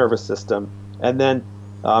into your nervous system, and then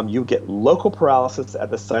you get local paralysis at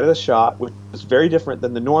the site of the shot, which is very different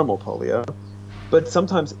than the normal polio, but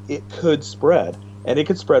sometimes it could spread, and it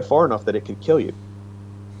could spread far enough that it could kill you.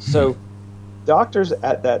 So doctors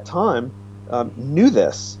at that time knew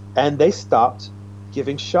this, and they stopped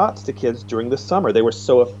giving shots to kids during the summer. They were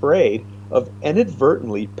so afraid of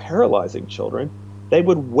inadvertently paralyzing children, they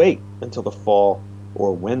would wait until the fall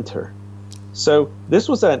or winter. So this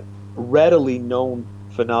was a readily known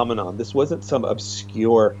phenomenon. This wasn't some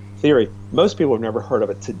obscure theory. Most people have never heard of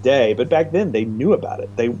it today, but back then they knew about it.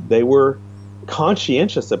 They were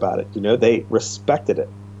conscientious about it. They respected it,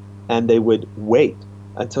 and they would wait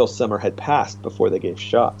until summer had passed before they gave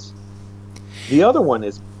shots. The other one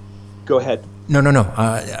is, go ahead. No.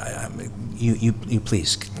 You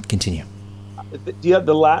please continue.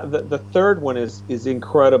 The third one is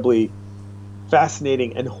incredibly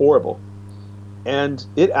fascinating and horrible, and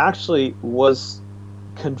it actually was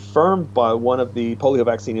confirmed by one of the polio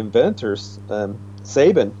vaccine inventors,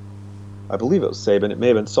 Sabin. I believe it was Sabin. It may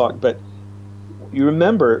have been Salk, but you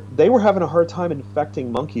remember they were having a hard time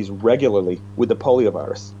infecting monkeys regularly with the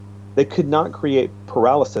poliovirus. They could not create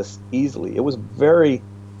paralysis easily. It was very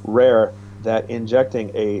rare that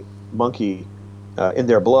injecting a monkey in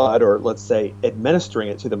their blood, or let's say administering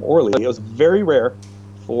it to them orally, it was very rare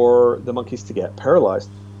for the monkeys to get paralyzed.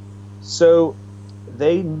 So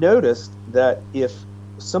they noticed that if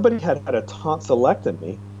somebody had had a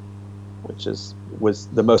tonsillectomy, which was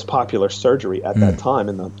the most popular surgery at that time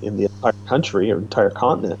in the entire country or entire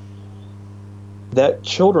continent, that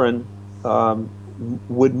children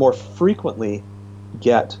would more frequently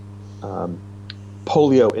get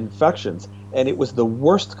polio infections, and it was the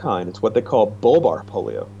worst kind. It's what they call bulbar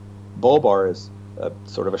polio. Bulbar is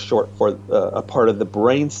sort of a short for a part of the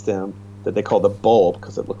brainstem that they call the bulb,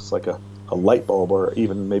 because it looks like a light bulb, or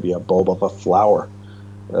even maybe a bulb of a flower,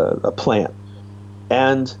 a plant.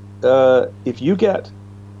 And if you get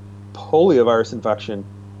poliovirus infection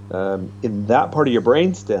in that part of your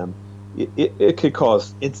brainstem, it could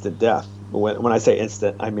cause instant death. When I say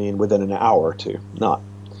instant, I mean within an hour or two. Not,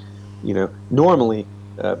 normally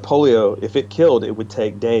polio, if it killed, it would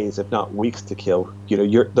take days, if not weeks, to kill.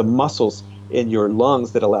 The muscles in your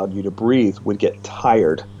lungs that allowed you to breathe would get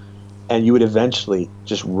tired, and you would eventually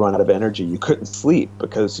just run out of energy. You couldn't sleep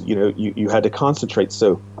because you had to concentrate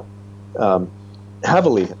so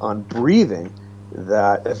heavily on breathing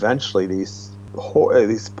that eventually these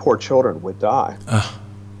poor children would die.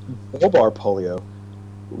 Bulbar polio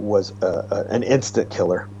was an instant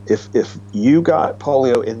killer. If you got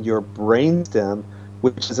polio in your brainstem,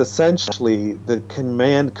 which is essentially the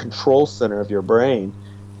command control center of your brain,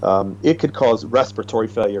 it could cause respiratory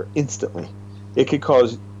failure instantly. It could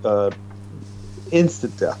cause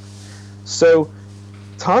instant death. So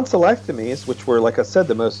tonsillectomies, which were, like I said,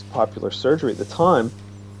 the most popular surgery at the time,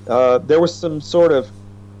 there was some sort of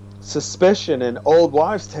suspicion in old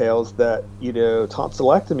wives' tales that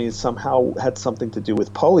tonsillectomies somehow had something to do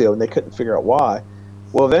with polio, and they couldn't figure out why.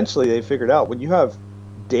 Well, eventually they figured out when you have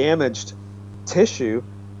damaged tissue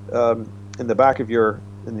in the back of your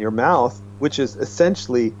mouth, which is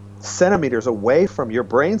essentially centimeters away from your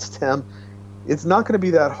brainstem, it's not going to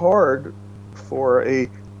be that hard for a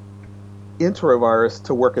enterovirus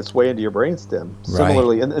to work its way into your brainstem. Right.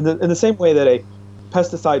 Similarly, in the same way that a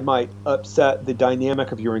pesticide might upset the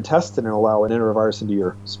dynamic of your intestine and allow an enterovirus into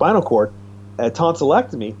your spinal cord, a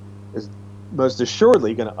tonsillectomy is most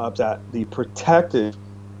assuredly going to upset the protective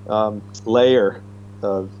layer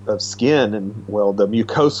of skin and, the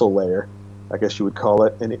mucosal layer, I guess you would call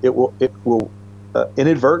it, and it will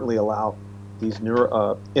inadvertently allow these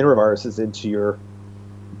enteroviruses into your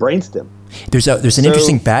brainstem. There's an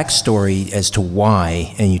interesting backstory as to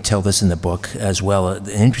why, and you tell this in the book as well, an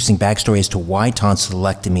interesting backstory as to why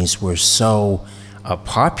tonsillectomies were so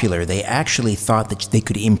popular. They actually thought that they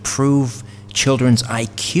could improve children's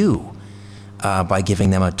IQ by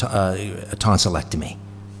giving them a tonsillectomy.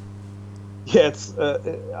 Yeah,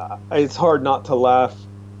 it's hard not to laugh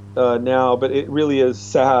now, but it really is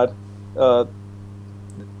sad.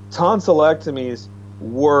 Tonsillectomies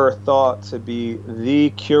were thought to be the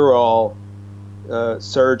cure-all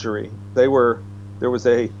surgery. There was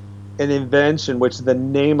an invention, which the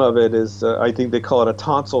name of it is, I think they call it a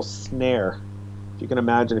tonsil snare. If you can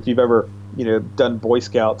imagine, if you've ever done Boy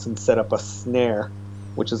Scouts and set up a snare,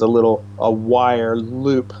 which is a wire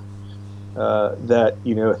loop that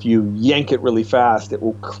if you yank it really fast, it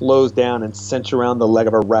will close down and cinch around the leg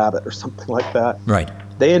of a rabbit or something like that. Right.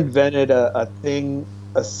 They invented a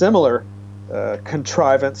similar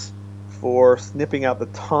contrivance for snipping out the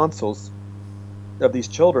tonsils of these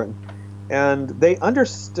children, and they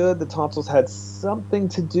understood the tonsils had something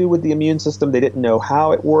to do with the immune system. They didn't know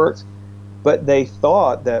how it worked, but they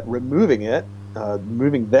thought that removing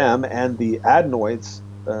them and the adenoids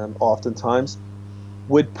oftentimes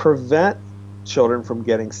would prevent children from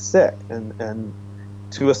getting sick, and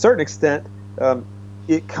to a certain extent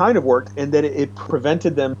it kind of worked in that it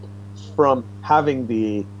prevented them from having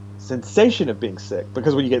the sensation of being sick,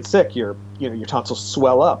 because when you get sick, your tonsils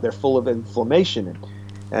swell up. They're full of inflammation,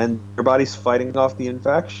 and your body's fighting off the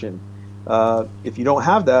infection. If you don't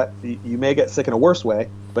have that, you may get sick in a worse way,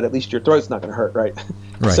 but at least your throat's not going to hurt, right?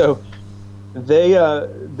 Right. So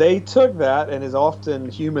they took that, and as often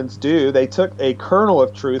humans do, they took a kernel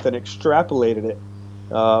of truth and extrapolated it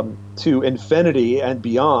to infinity and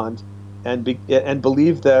beyond, and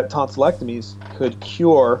believed that tonsillectomies could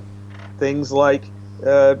cure things like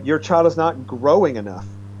your child is not growing enough.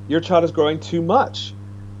 Your child is growing too much.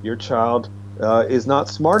 Your child is not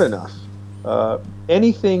smart enough.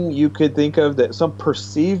 Anything you could think of that some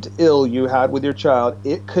perceived ill you had with your child,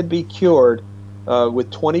 it could be cured with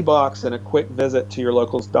 $20 and a quick visit to your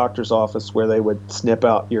local doctor's office, where they would snip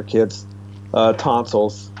out your kid's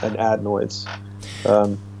tonsils and adenoids.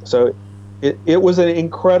 So it was it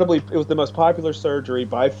was the most popular surgery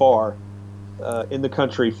by far in the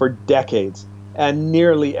country for decades. And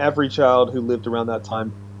nearly every child who lived around that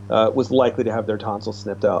time was likely to have their tonsils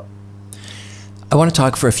snipped out. I want to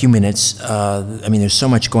talk for a few minutes. There's so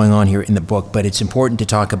much going on here in the book, but it's important to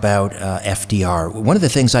talk about FDR. One of the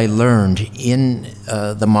things I learned in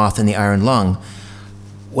The Moth and the Iron Lung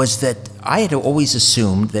was that I had always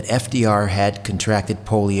assumed that FDR had contracted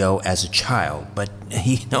polio as a child, but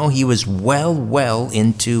he was well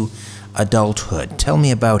into adulthood. Tell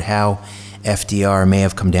me about how FDR may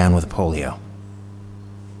have come down with polio.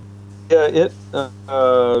 Yeah,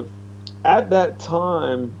 at that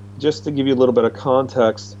time, just to give you a little bit of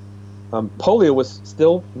context, polio was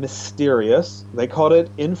still mysterious. They called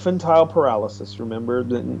it infantile paralysis. Remember,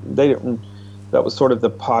 that was sort of the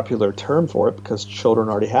popular term for it because children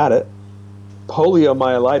already had it.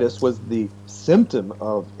 poliomyelitis was the symptom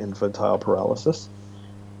of infantile paralysis,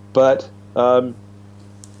 but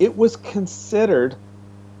it was considered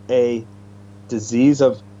a disease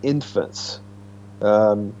of infants.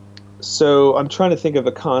 So I'm trying to think of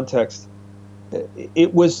a context.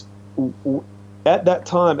 It was, at that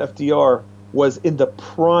time, FDR was in the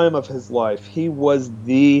prime of his life. He was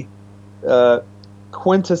the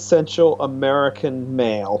quintessential American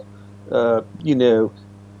male,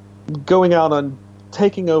 going out on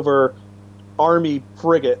taking over Army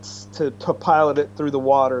frigates to pilot it through the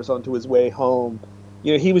waters onto his way home.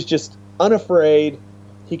 He was just unafraid.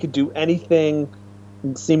 He could do anything,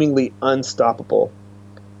 seemingly unstoppable.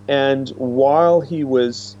 And while he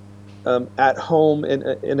was at home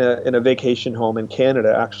in a vacation home in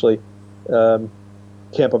Canada, actually,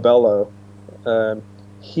 Campobello,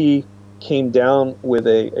 he came down with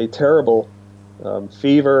a terrible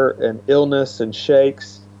fever and illness and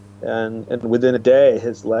shakes, and within a day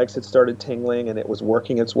his legs had started tingling and it was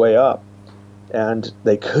working its way up, and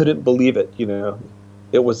they couldn't believe it.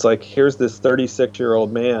 It was like, here's this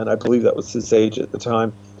 36-year-old man, I believe that was his age at the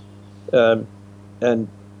time, and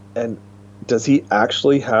does he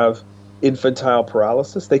actually have infantile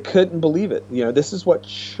paralysis? They couldn't believe it. This is what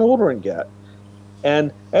children get.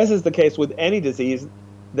 And as is the case with any disease,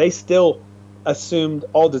 they still assumed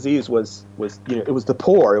all disease was it was the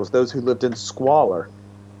poor, it was those who lived in squalor.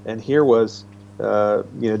 And here was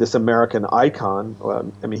this American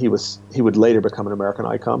icon. He would later become an American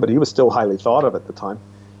icon, but he was still highly thought of at the time.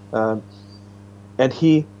 And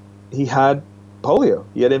he had polio.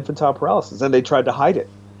 He had infantile paralysis, and they tried to hide it.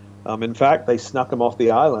 In fact, they snuck him off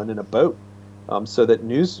the island in a boat so that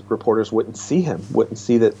news reporters wouldn't see him, wouldn't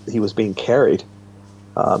see that he was being carried.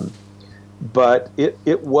 But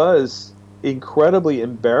it was incredibly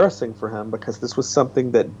embarrassing for him, because this was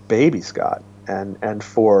something that babies got. And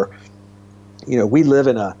for, we live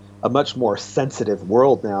in a much more sensitive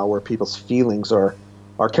world now, where people's feelings are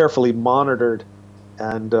carefully monitored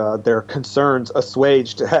and their concerns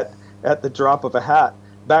assuaged at the drop of a hat.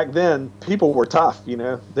 Back then, people were tough.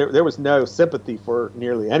 There was no sympathy for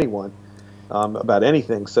nearly anyone about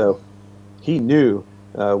anything. So he knew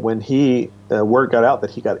when word got out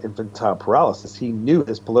that he got infantile paralysis, he knew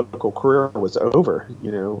his political career was over.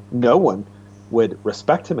 No one would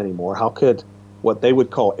respect him anymore. How could what they would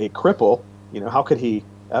call a cripple, how could he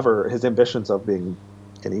ever, his ambitions of being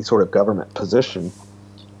in any sort of government position,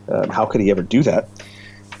 how could he ever do that?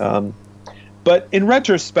 But in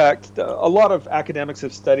retrospect, a lot of academics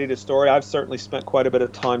have studied his story. I've certainly spent quite a bit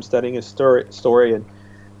of time studying his story, and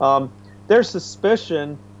their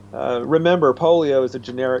suspicion, remember, polio is a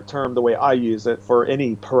generic term the way I use it for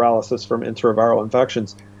any paralysis from enteroviral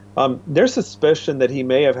infections. Their suspicion that he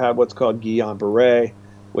may have had what's called Guillain-Barré,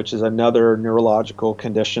 which is another neurological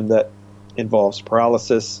condition that involves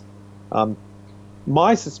paralysis.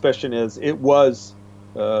 My suspicion is it was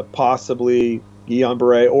possibly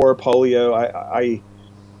Guillain-Barré or polio.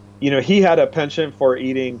 He had a penchant for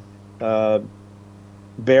eating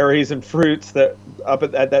berries and fruits that up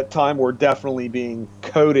at that time were definitely being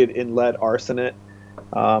coated in lead arsenate.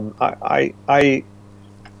 I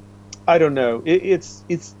don't know. It's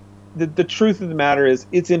the truth of the matter is,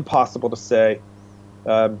 it's impossible to say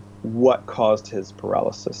what caused his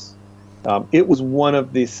paralysis. It was one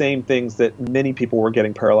of the same things that many people were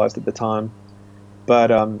getting paralyzed at the time.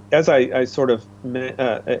 But as I sort of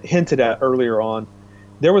hinted at earlier on,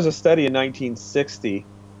 there was a study in 1960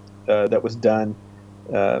 that was done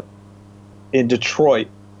in Detroit,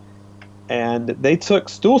 and they took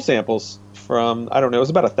stool samples from, it was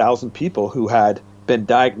about 1,000 people who had been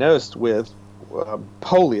diagnosed with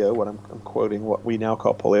polio, what I'm quoting, what we now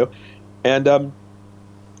call polio, and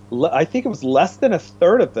I think it was less than a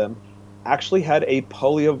third of them actually had a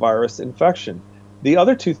poliovirus infection. The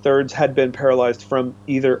other 2/3 had been paralyzed from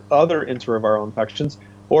either other enteroviral infections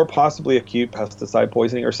or possibly acute pesticide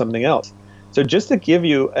poisoning or something else. So just to give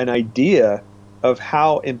you an idea of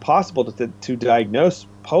how impossible to diagnose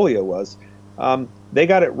polio was, they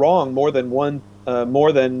got it wrong more than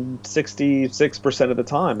 66% of the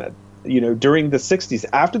time. During the 60s,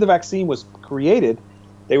 after the vaccine was created,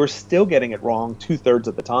 they were still getting it wrong 2/3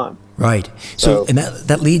 of the time. Right. So and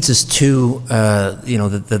that leads us to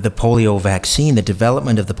the polio vaccine, the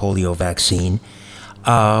development of the polio vaccine,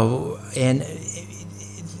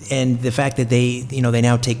 and the fact that they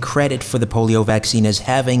now take credit for the polio vaccine as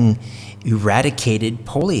having eradicated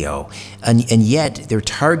polio, and yet they're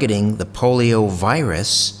targeting the polio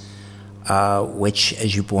virus, which,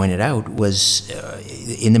 as you pointed out, was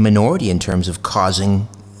in the minority in terms of causing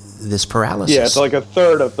this paralysis. Yeah, it's like a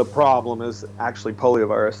third of the problem is actually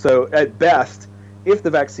poliovirus. So at best, if the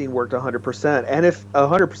vaccine worked 100%, and if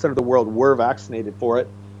 100% of the world were vaccinated for it,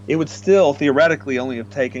 it would still theoretically only have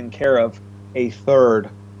taken care of a third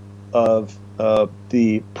of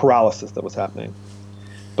the paralysis that was happening.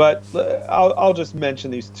 But I'll just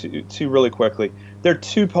mention these two really quickly. There are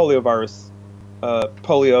two poliovirus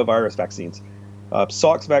vaccines.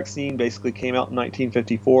 Salk's vaccine basically came out in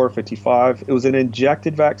 1954, 55. It was an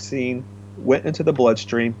injected vaccine, went into the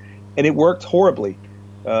bloodstream, and it worked horribly.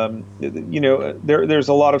 There's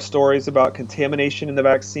a lot of stories about contamination in the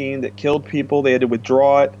vaccine that killed people. They had to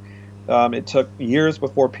withdraw it. It took years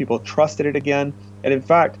before people trusted it again. And in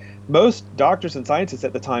fact, most doctors and scientists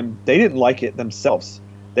at the time, they didn't like it themselves.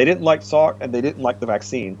 They didn't like Salk, and they didn't like the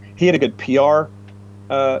vaccine. He had a good PR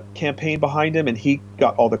campaign behind him, and he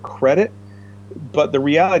got all the credit. But the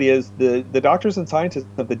reality is the doctors and scientists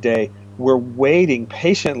of the day were waiting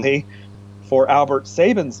patiently for Albert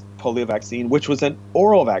Sabin's polio vaccine, which was an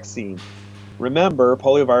oral vaccine. Remember,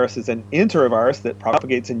 poliovirus is an enterovirus that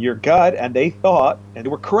propagates in your gut, and they thought, and they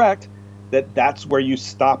were correct, that that's where you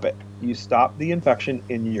stop it. You stop the infection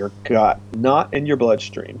in your gut, not in your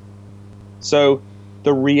bloodstream. So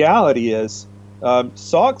the reality is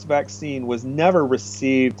Salk's vaccine was never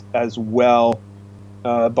received as well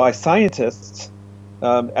by scientists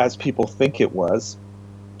as people think it was.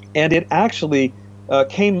 And it actually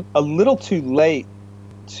came a little too late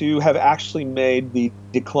to have actually made the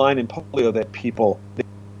decline in polio that people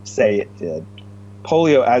say it did.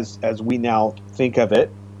 Polio, as we now think of it,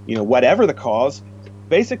 whatever the cause,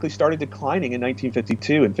 basically started declining in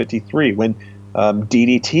 1952 and 53 when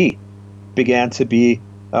DDT began to be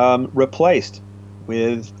replaced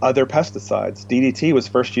with other pesticides. DDT was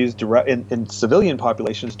first used in civilian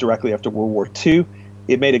populations directly after World War II.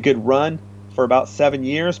 It made a good run for about 7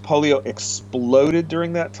 years. Polio exploded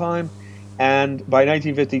during that time. And by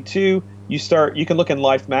 1952, you can look in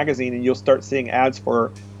Life magazine and you'll start seeing ads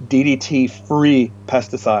for DDT-free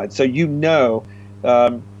pesticides. So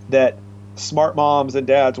that smart moms and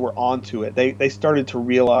dads were onto it. They started to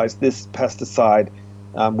realize this pesticide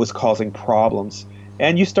was causing problems.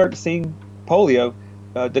 And you start seeing polio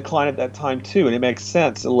decline at that time too, and it makes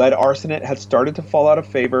sense. Lead arsenate had started to fall out of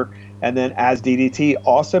favor, and then as DDT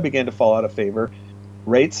also began to fall out of favor,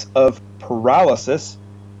 rates of paralysis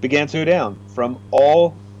began to go down from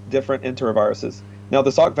all different enteroviruses. Now, the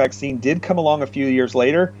Salk vaccine did come along a few years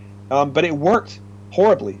later, but it worked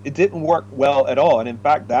horribly. It didn't work well at all, and in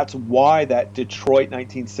fact, that's why that Detroit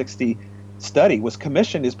 1960 study was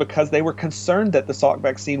commissioned, is because they were concerned that the Salk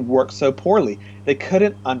vaccine worked so poorly. They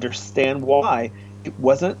couldn't understand why it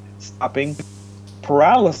wasn't stopping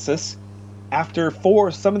paralysis after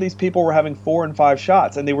some of these people were having 4 and 5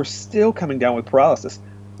 shots, and they were still coming down with paralysis.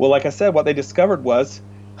 Well, like I said, what they discovered was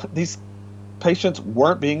these patients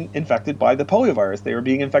weren't being infected by the poliovirus. They were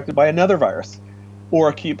being infected by another virus or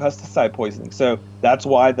acute pesticide poisoning. So that's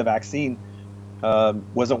why the vaccine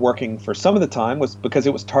wasn't working for some of the time, was because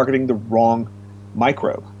it was targeting the wrong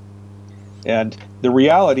microbe. And the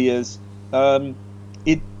reality is, I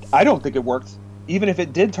don't think it worked. Even if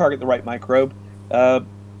it did target the right microbe, an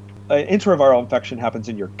enteroviral infection happens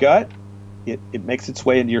in your gut. It makes its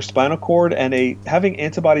way into your spinal cord, and having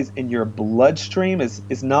antibodies in your bloodstream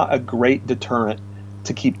is not a great deterrent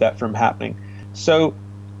to keep that from happening. So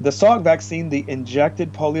the Salk vaccine, the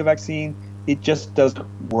injected polio vaccine, it just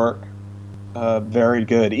doesn't work very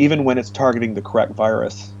good, even when it's targeting the correct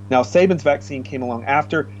virus. Now, Sabin's vaccine came along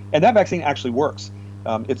after, and that vaccine actually works.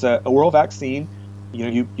 It's an oral vaccine.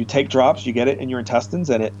 You take drops, you get it in your intestines,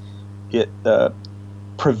 and it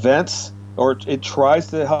prevents, or it tries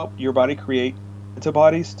to help your body create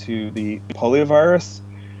antibodies to the poliovirus.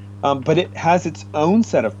 But it has its own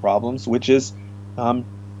set of problems, which is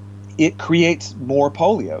it creates more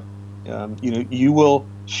polio. You will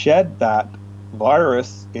shed that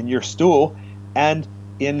virus in your stool, and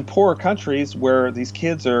in poorer countries where these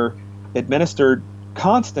kids are administered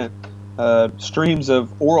constant streams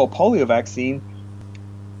of oral polio vaccine,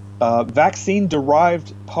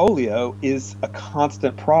 vaccine-derived polio is a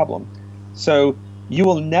constant problem. So you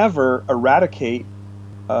will never eradicate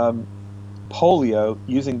polio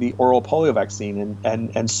using the oral polio vaccine.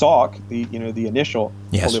 And Salk, the initial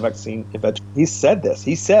Yes. polio vaccine inventor, he said this.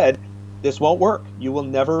 He said, this won't work. You will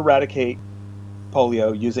never eradicate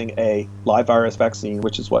polio using a live virus vaccine,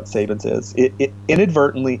 which is what Sabin's is. It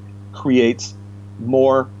inadvertently creates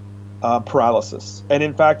more paralysis. And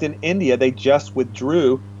in fact, in India, they just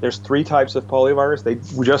withdrew. There's 3 types of poliovirus. They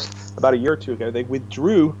just about a year or two ago, they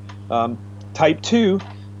withdrew type 2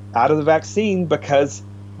 out of the vaccine because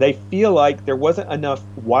they feel like there wasn't enough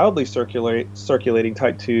wildly circulating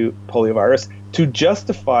type 2 poliovirus to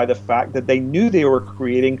justify the fact that they knew they were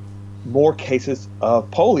creating more cases of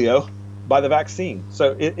polio by the vaccine.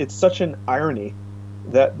 So it's such an irony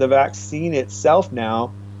that the vaccine itself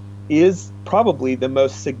now is probably the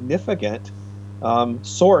most significant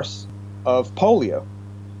source of polio.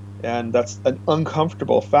 And that's an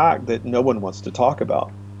uncomfortable fact that no one wants to talk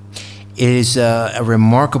about. It is a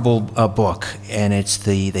remarkable book, and it's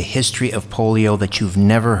the history of polio that you've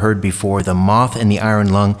never heard before, The Moth and the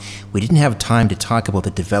Iron Lung. We didn't have time to talk about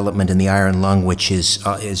the development in the iron lung, which is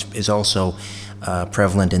also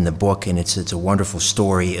prevalent in the book, and it's a wonderful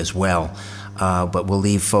story as well. But we'll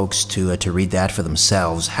leave folks to read that for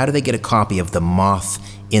themselves. How do they get a copy of The Moth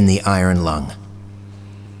in the Iron Lung?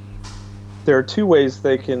 There are two ways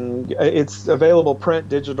they can. It's available print,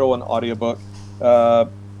 digital, and audiobook.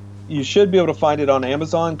 You should be able to find it on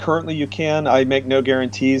Amazon. Currently, you can. I make no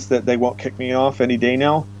guarantees that they won't kick me off any day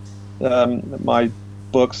now. My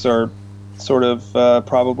books are sort of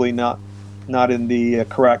probably not in the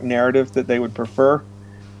correct narrative that they would prefer.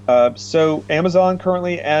 So Amazon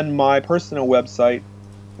currently, and my personal website,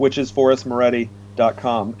 which is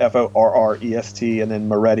forrestmoretti.com, Forrest, and then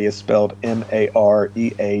Moretti is spelled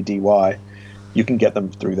Maready. You can get them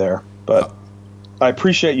through there. But I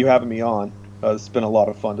appreciate you having me on. It's been a lot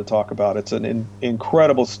of fun to talk about. It's an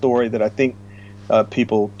incredible story that I think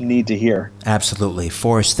people need to hear. Absolutely.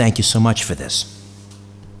 Forrest, thank you so much for this.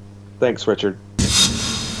 Thanks, Richard.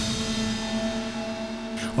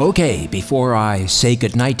 Okay, before I say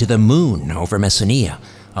goodnight to the moon over Messenia,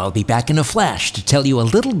 I'll be back in a flash to tell you a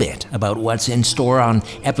little bit about what's in store on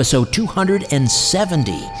episode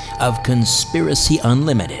 270 of Conspiracy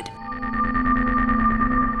Unlimited.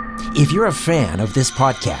 If you're a fan of this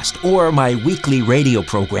podcast, or my weekly radio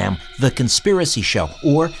program, The Conspiracy Show,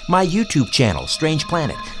 or my YouTube channel, Strange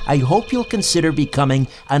Planet, I hope you'll consider becoming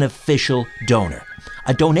an official donor.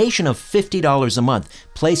 A donation of $50 a month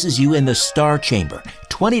places you in the Star Chamber.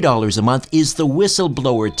 $20 a month is the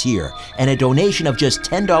Whistleblower tier, and a donation of just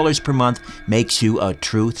 $10 per month makes you a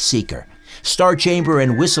truth seeker. Star Chamber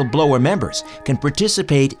and Whistleblower members can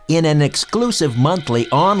participate in an exclusive monthly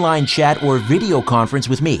online chat or video conference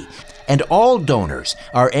with me, and all donors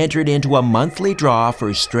are entered into a monthly draw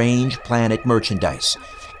for Strange Planet merchandise.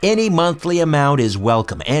 Any monthly amount is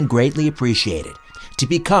welcome and greatly appreciated. To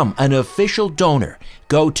become an official donor,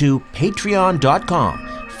 go to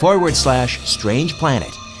patreon.com/Strange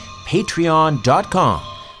Planet.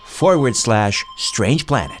 Patreon.com/Strange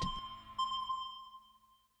Planet.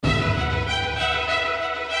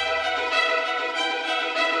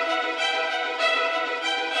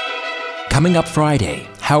 Coming up Friday,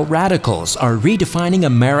 how radicals are redefining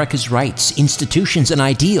America's rights, institutions, and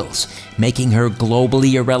ideals, making her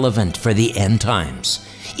globally irrelevant for the end times.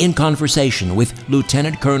 In conversation with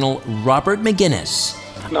Lieutenant Colonel Robert McGinnis.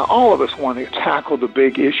 Now, all of us want to tackle the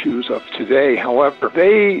big issues of today. However,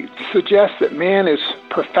 they suggest that man is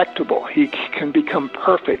perfectible. He can become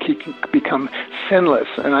perfect. He can become sinless.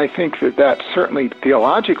 And I think that certainly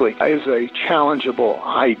theologically is a challengeable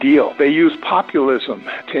ideal. They use populism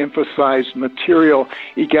to emphasize material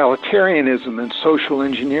egalitarianism and social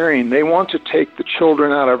engineering. They want to take the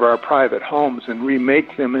children out of our private homes and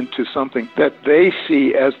remake them into something that they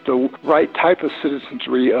see as the right type of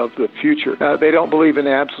citizenry of the future. They don't believe in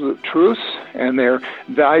absolute truths, and their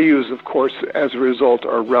values, of course, as a result,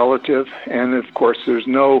 are relative, and of course, there's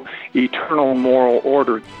no eternal moral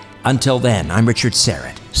order. Until then, I'm Richard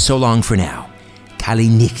Serrett. So long for now. Kali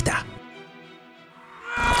Nikta.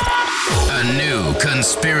 A new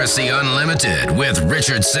Conspiracy Unlimited with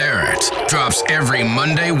Richard Serrett drops every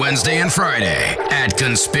Monday, Wednesday, and Friday at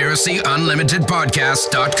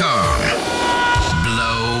conspiracyunlimitedpodcast.com.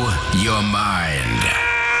 Blow your mind.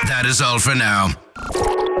 That is all for now.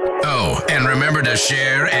 Oh, and remember to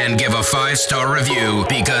share and give a 5-star review,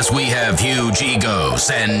 because we have huge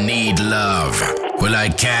egos and need love. We're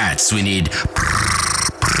like cats. We need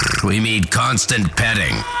constant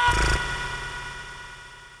petting.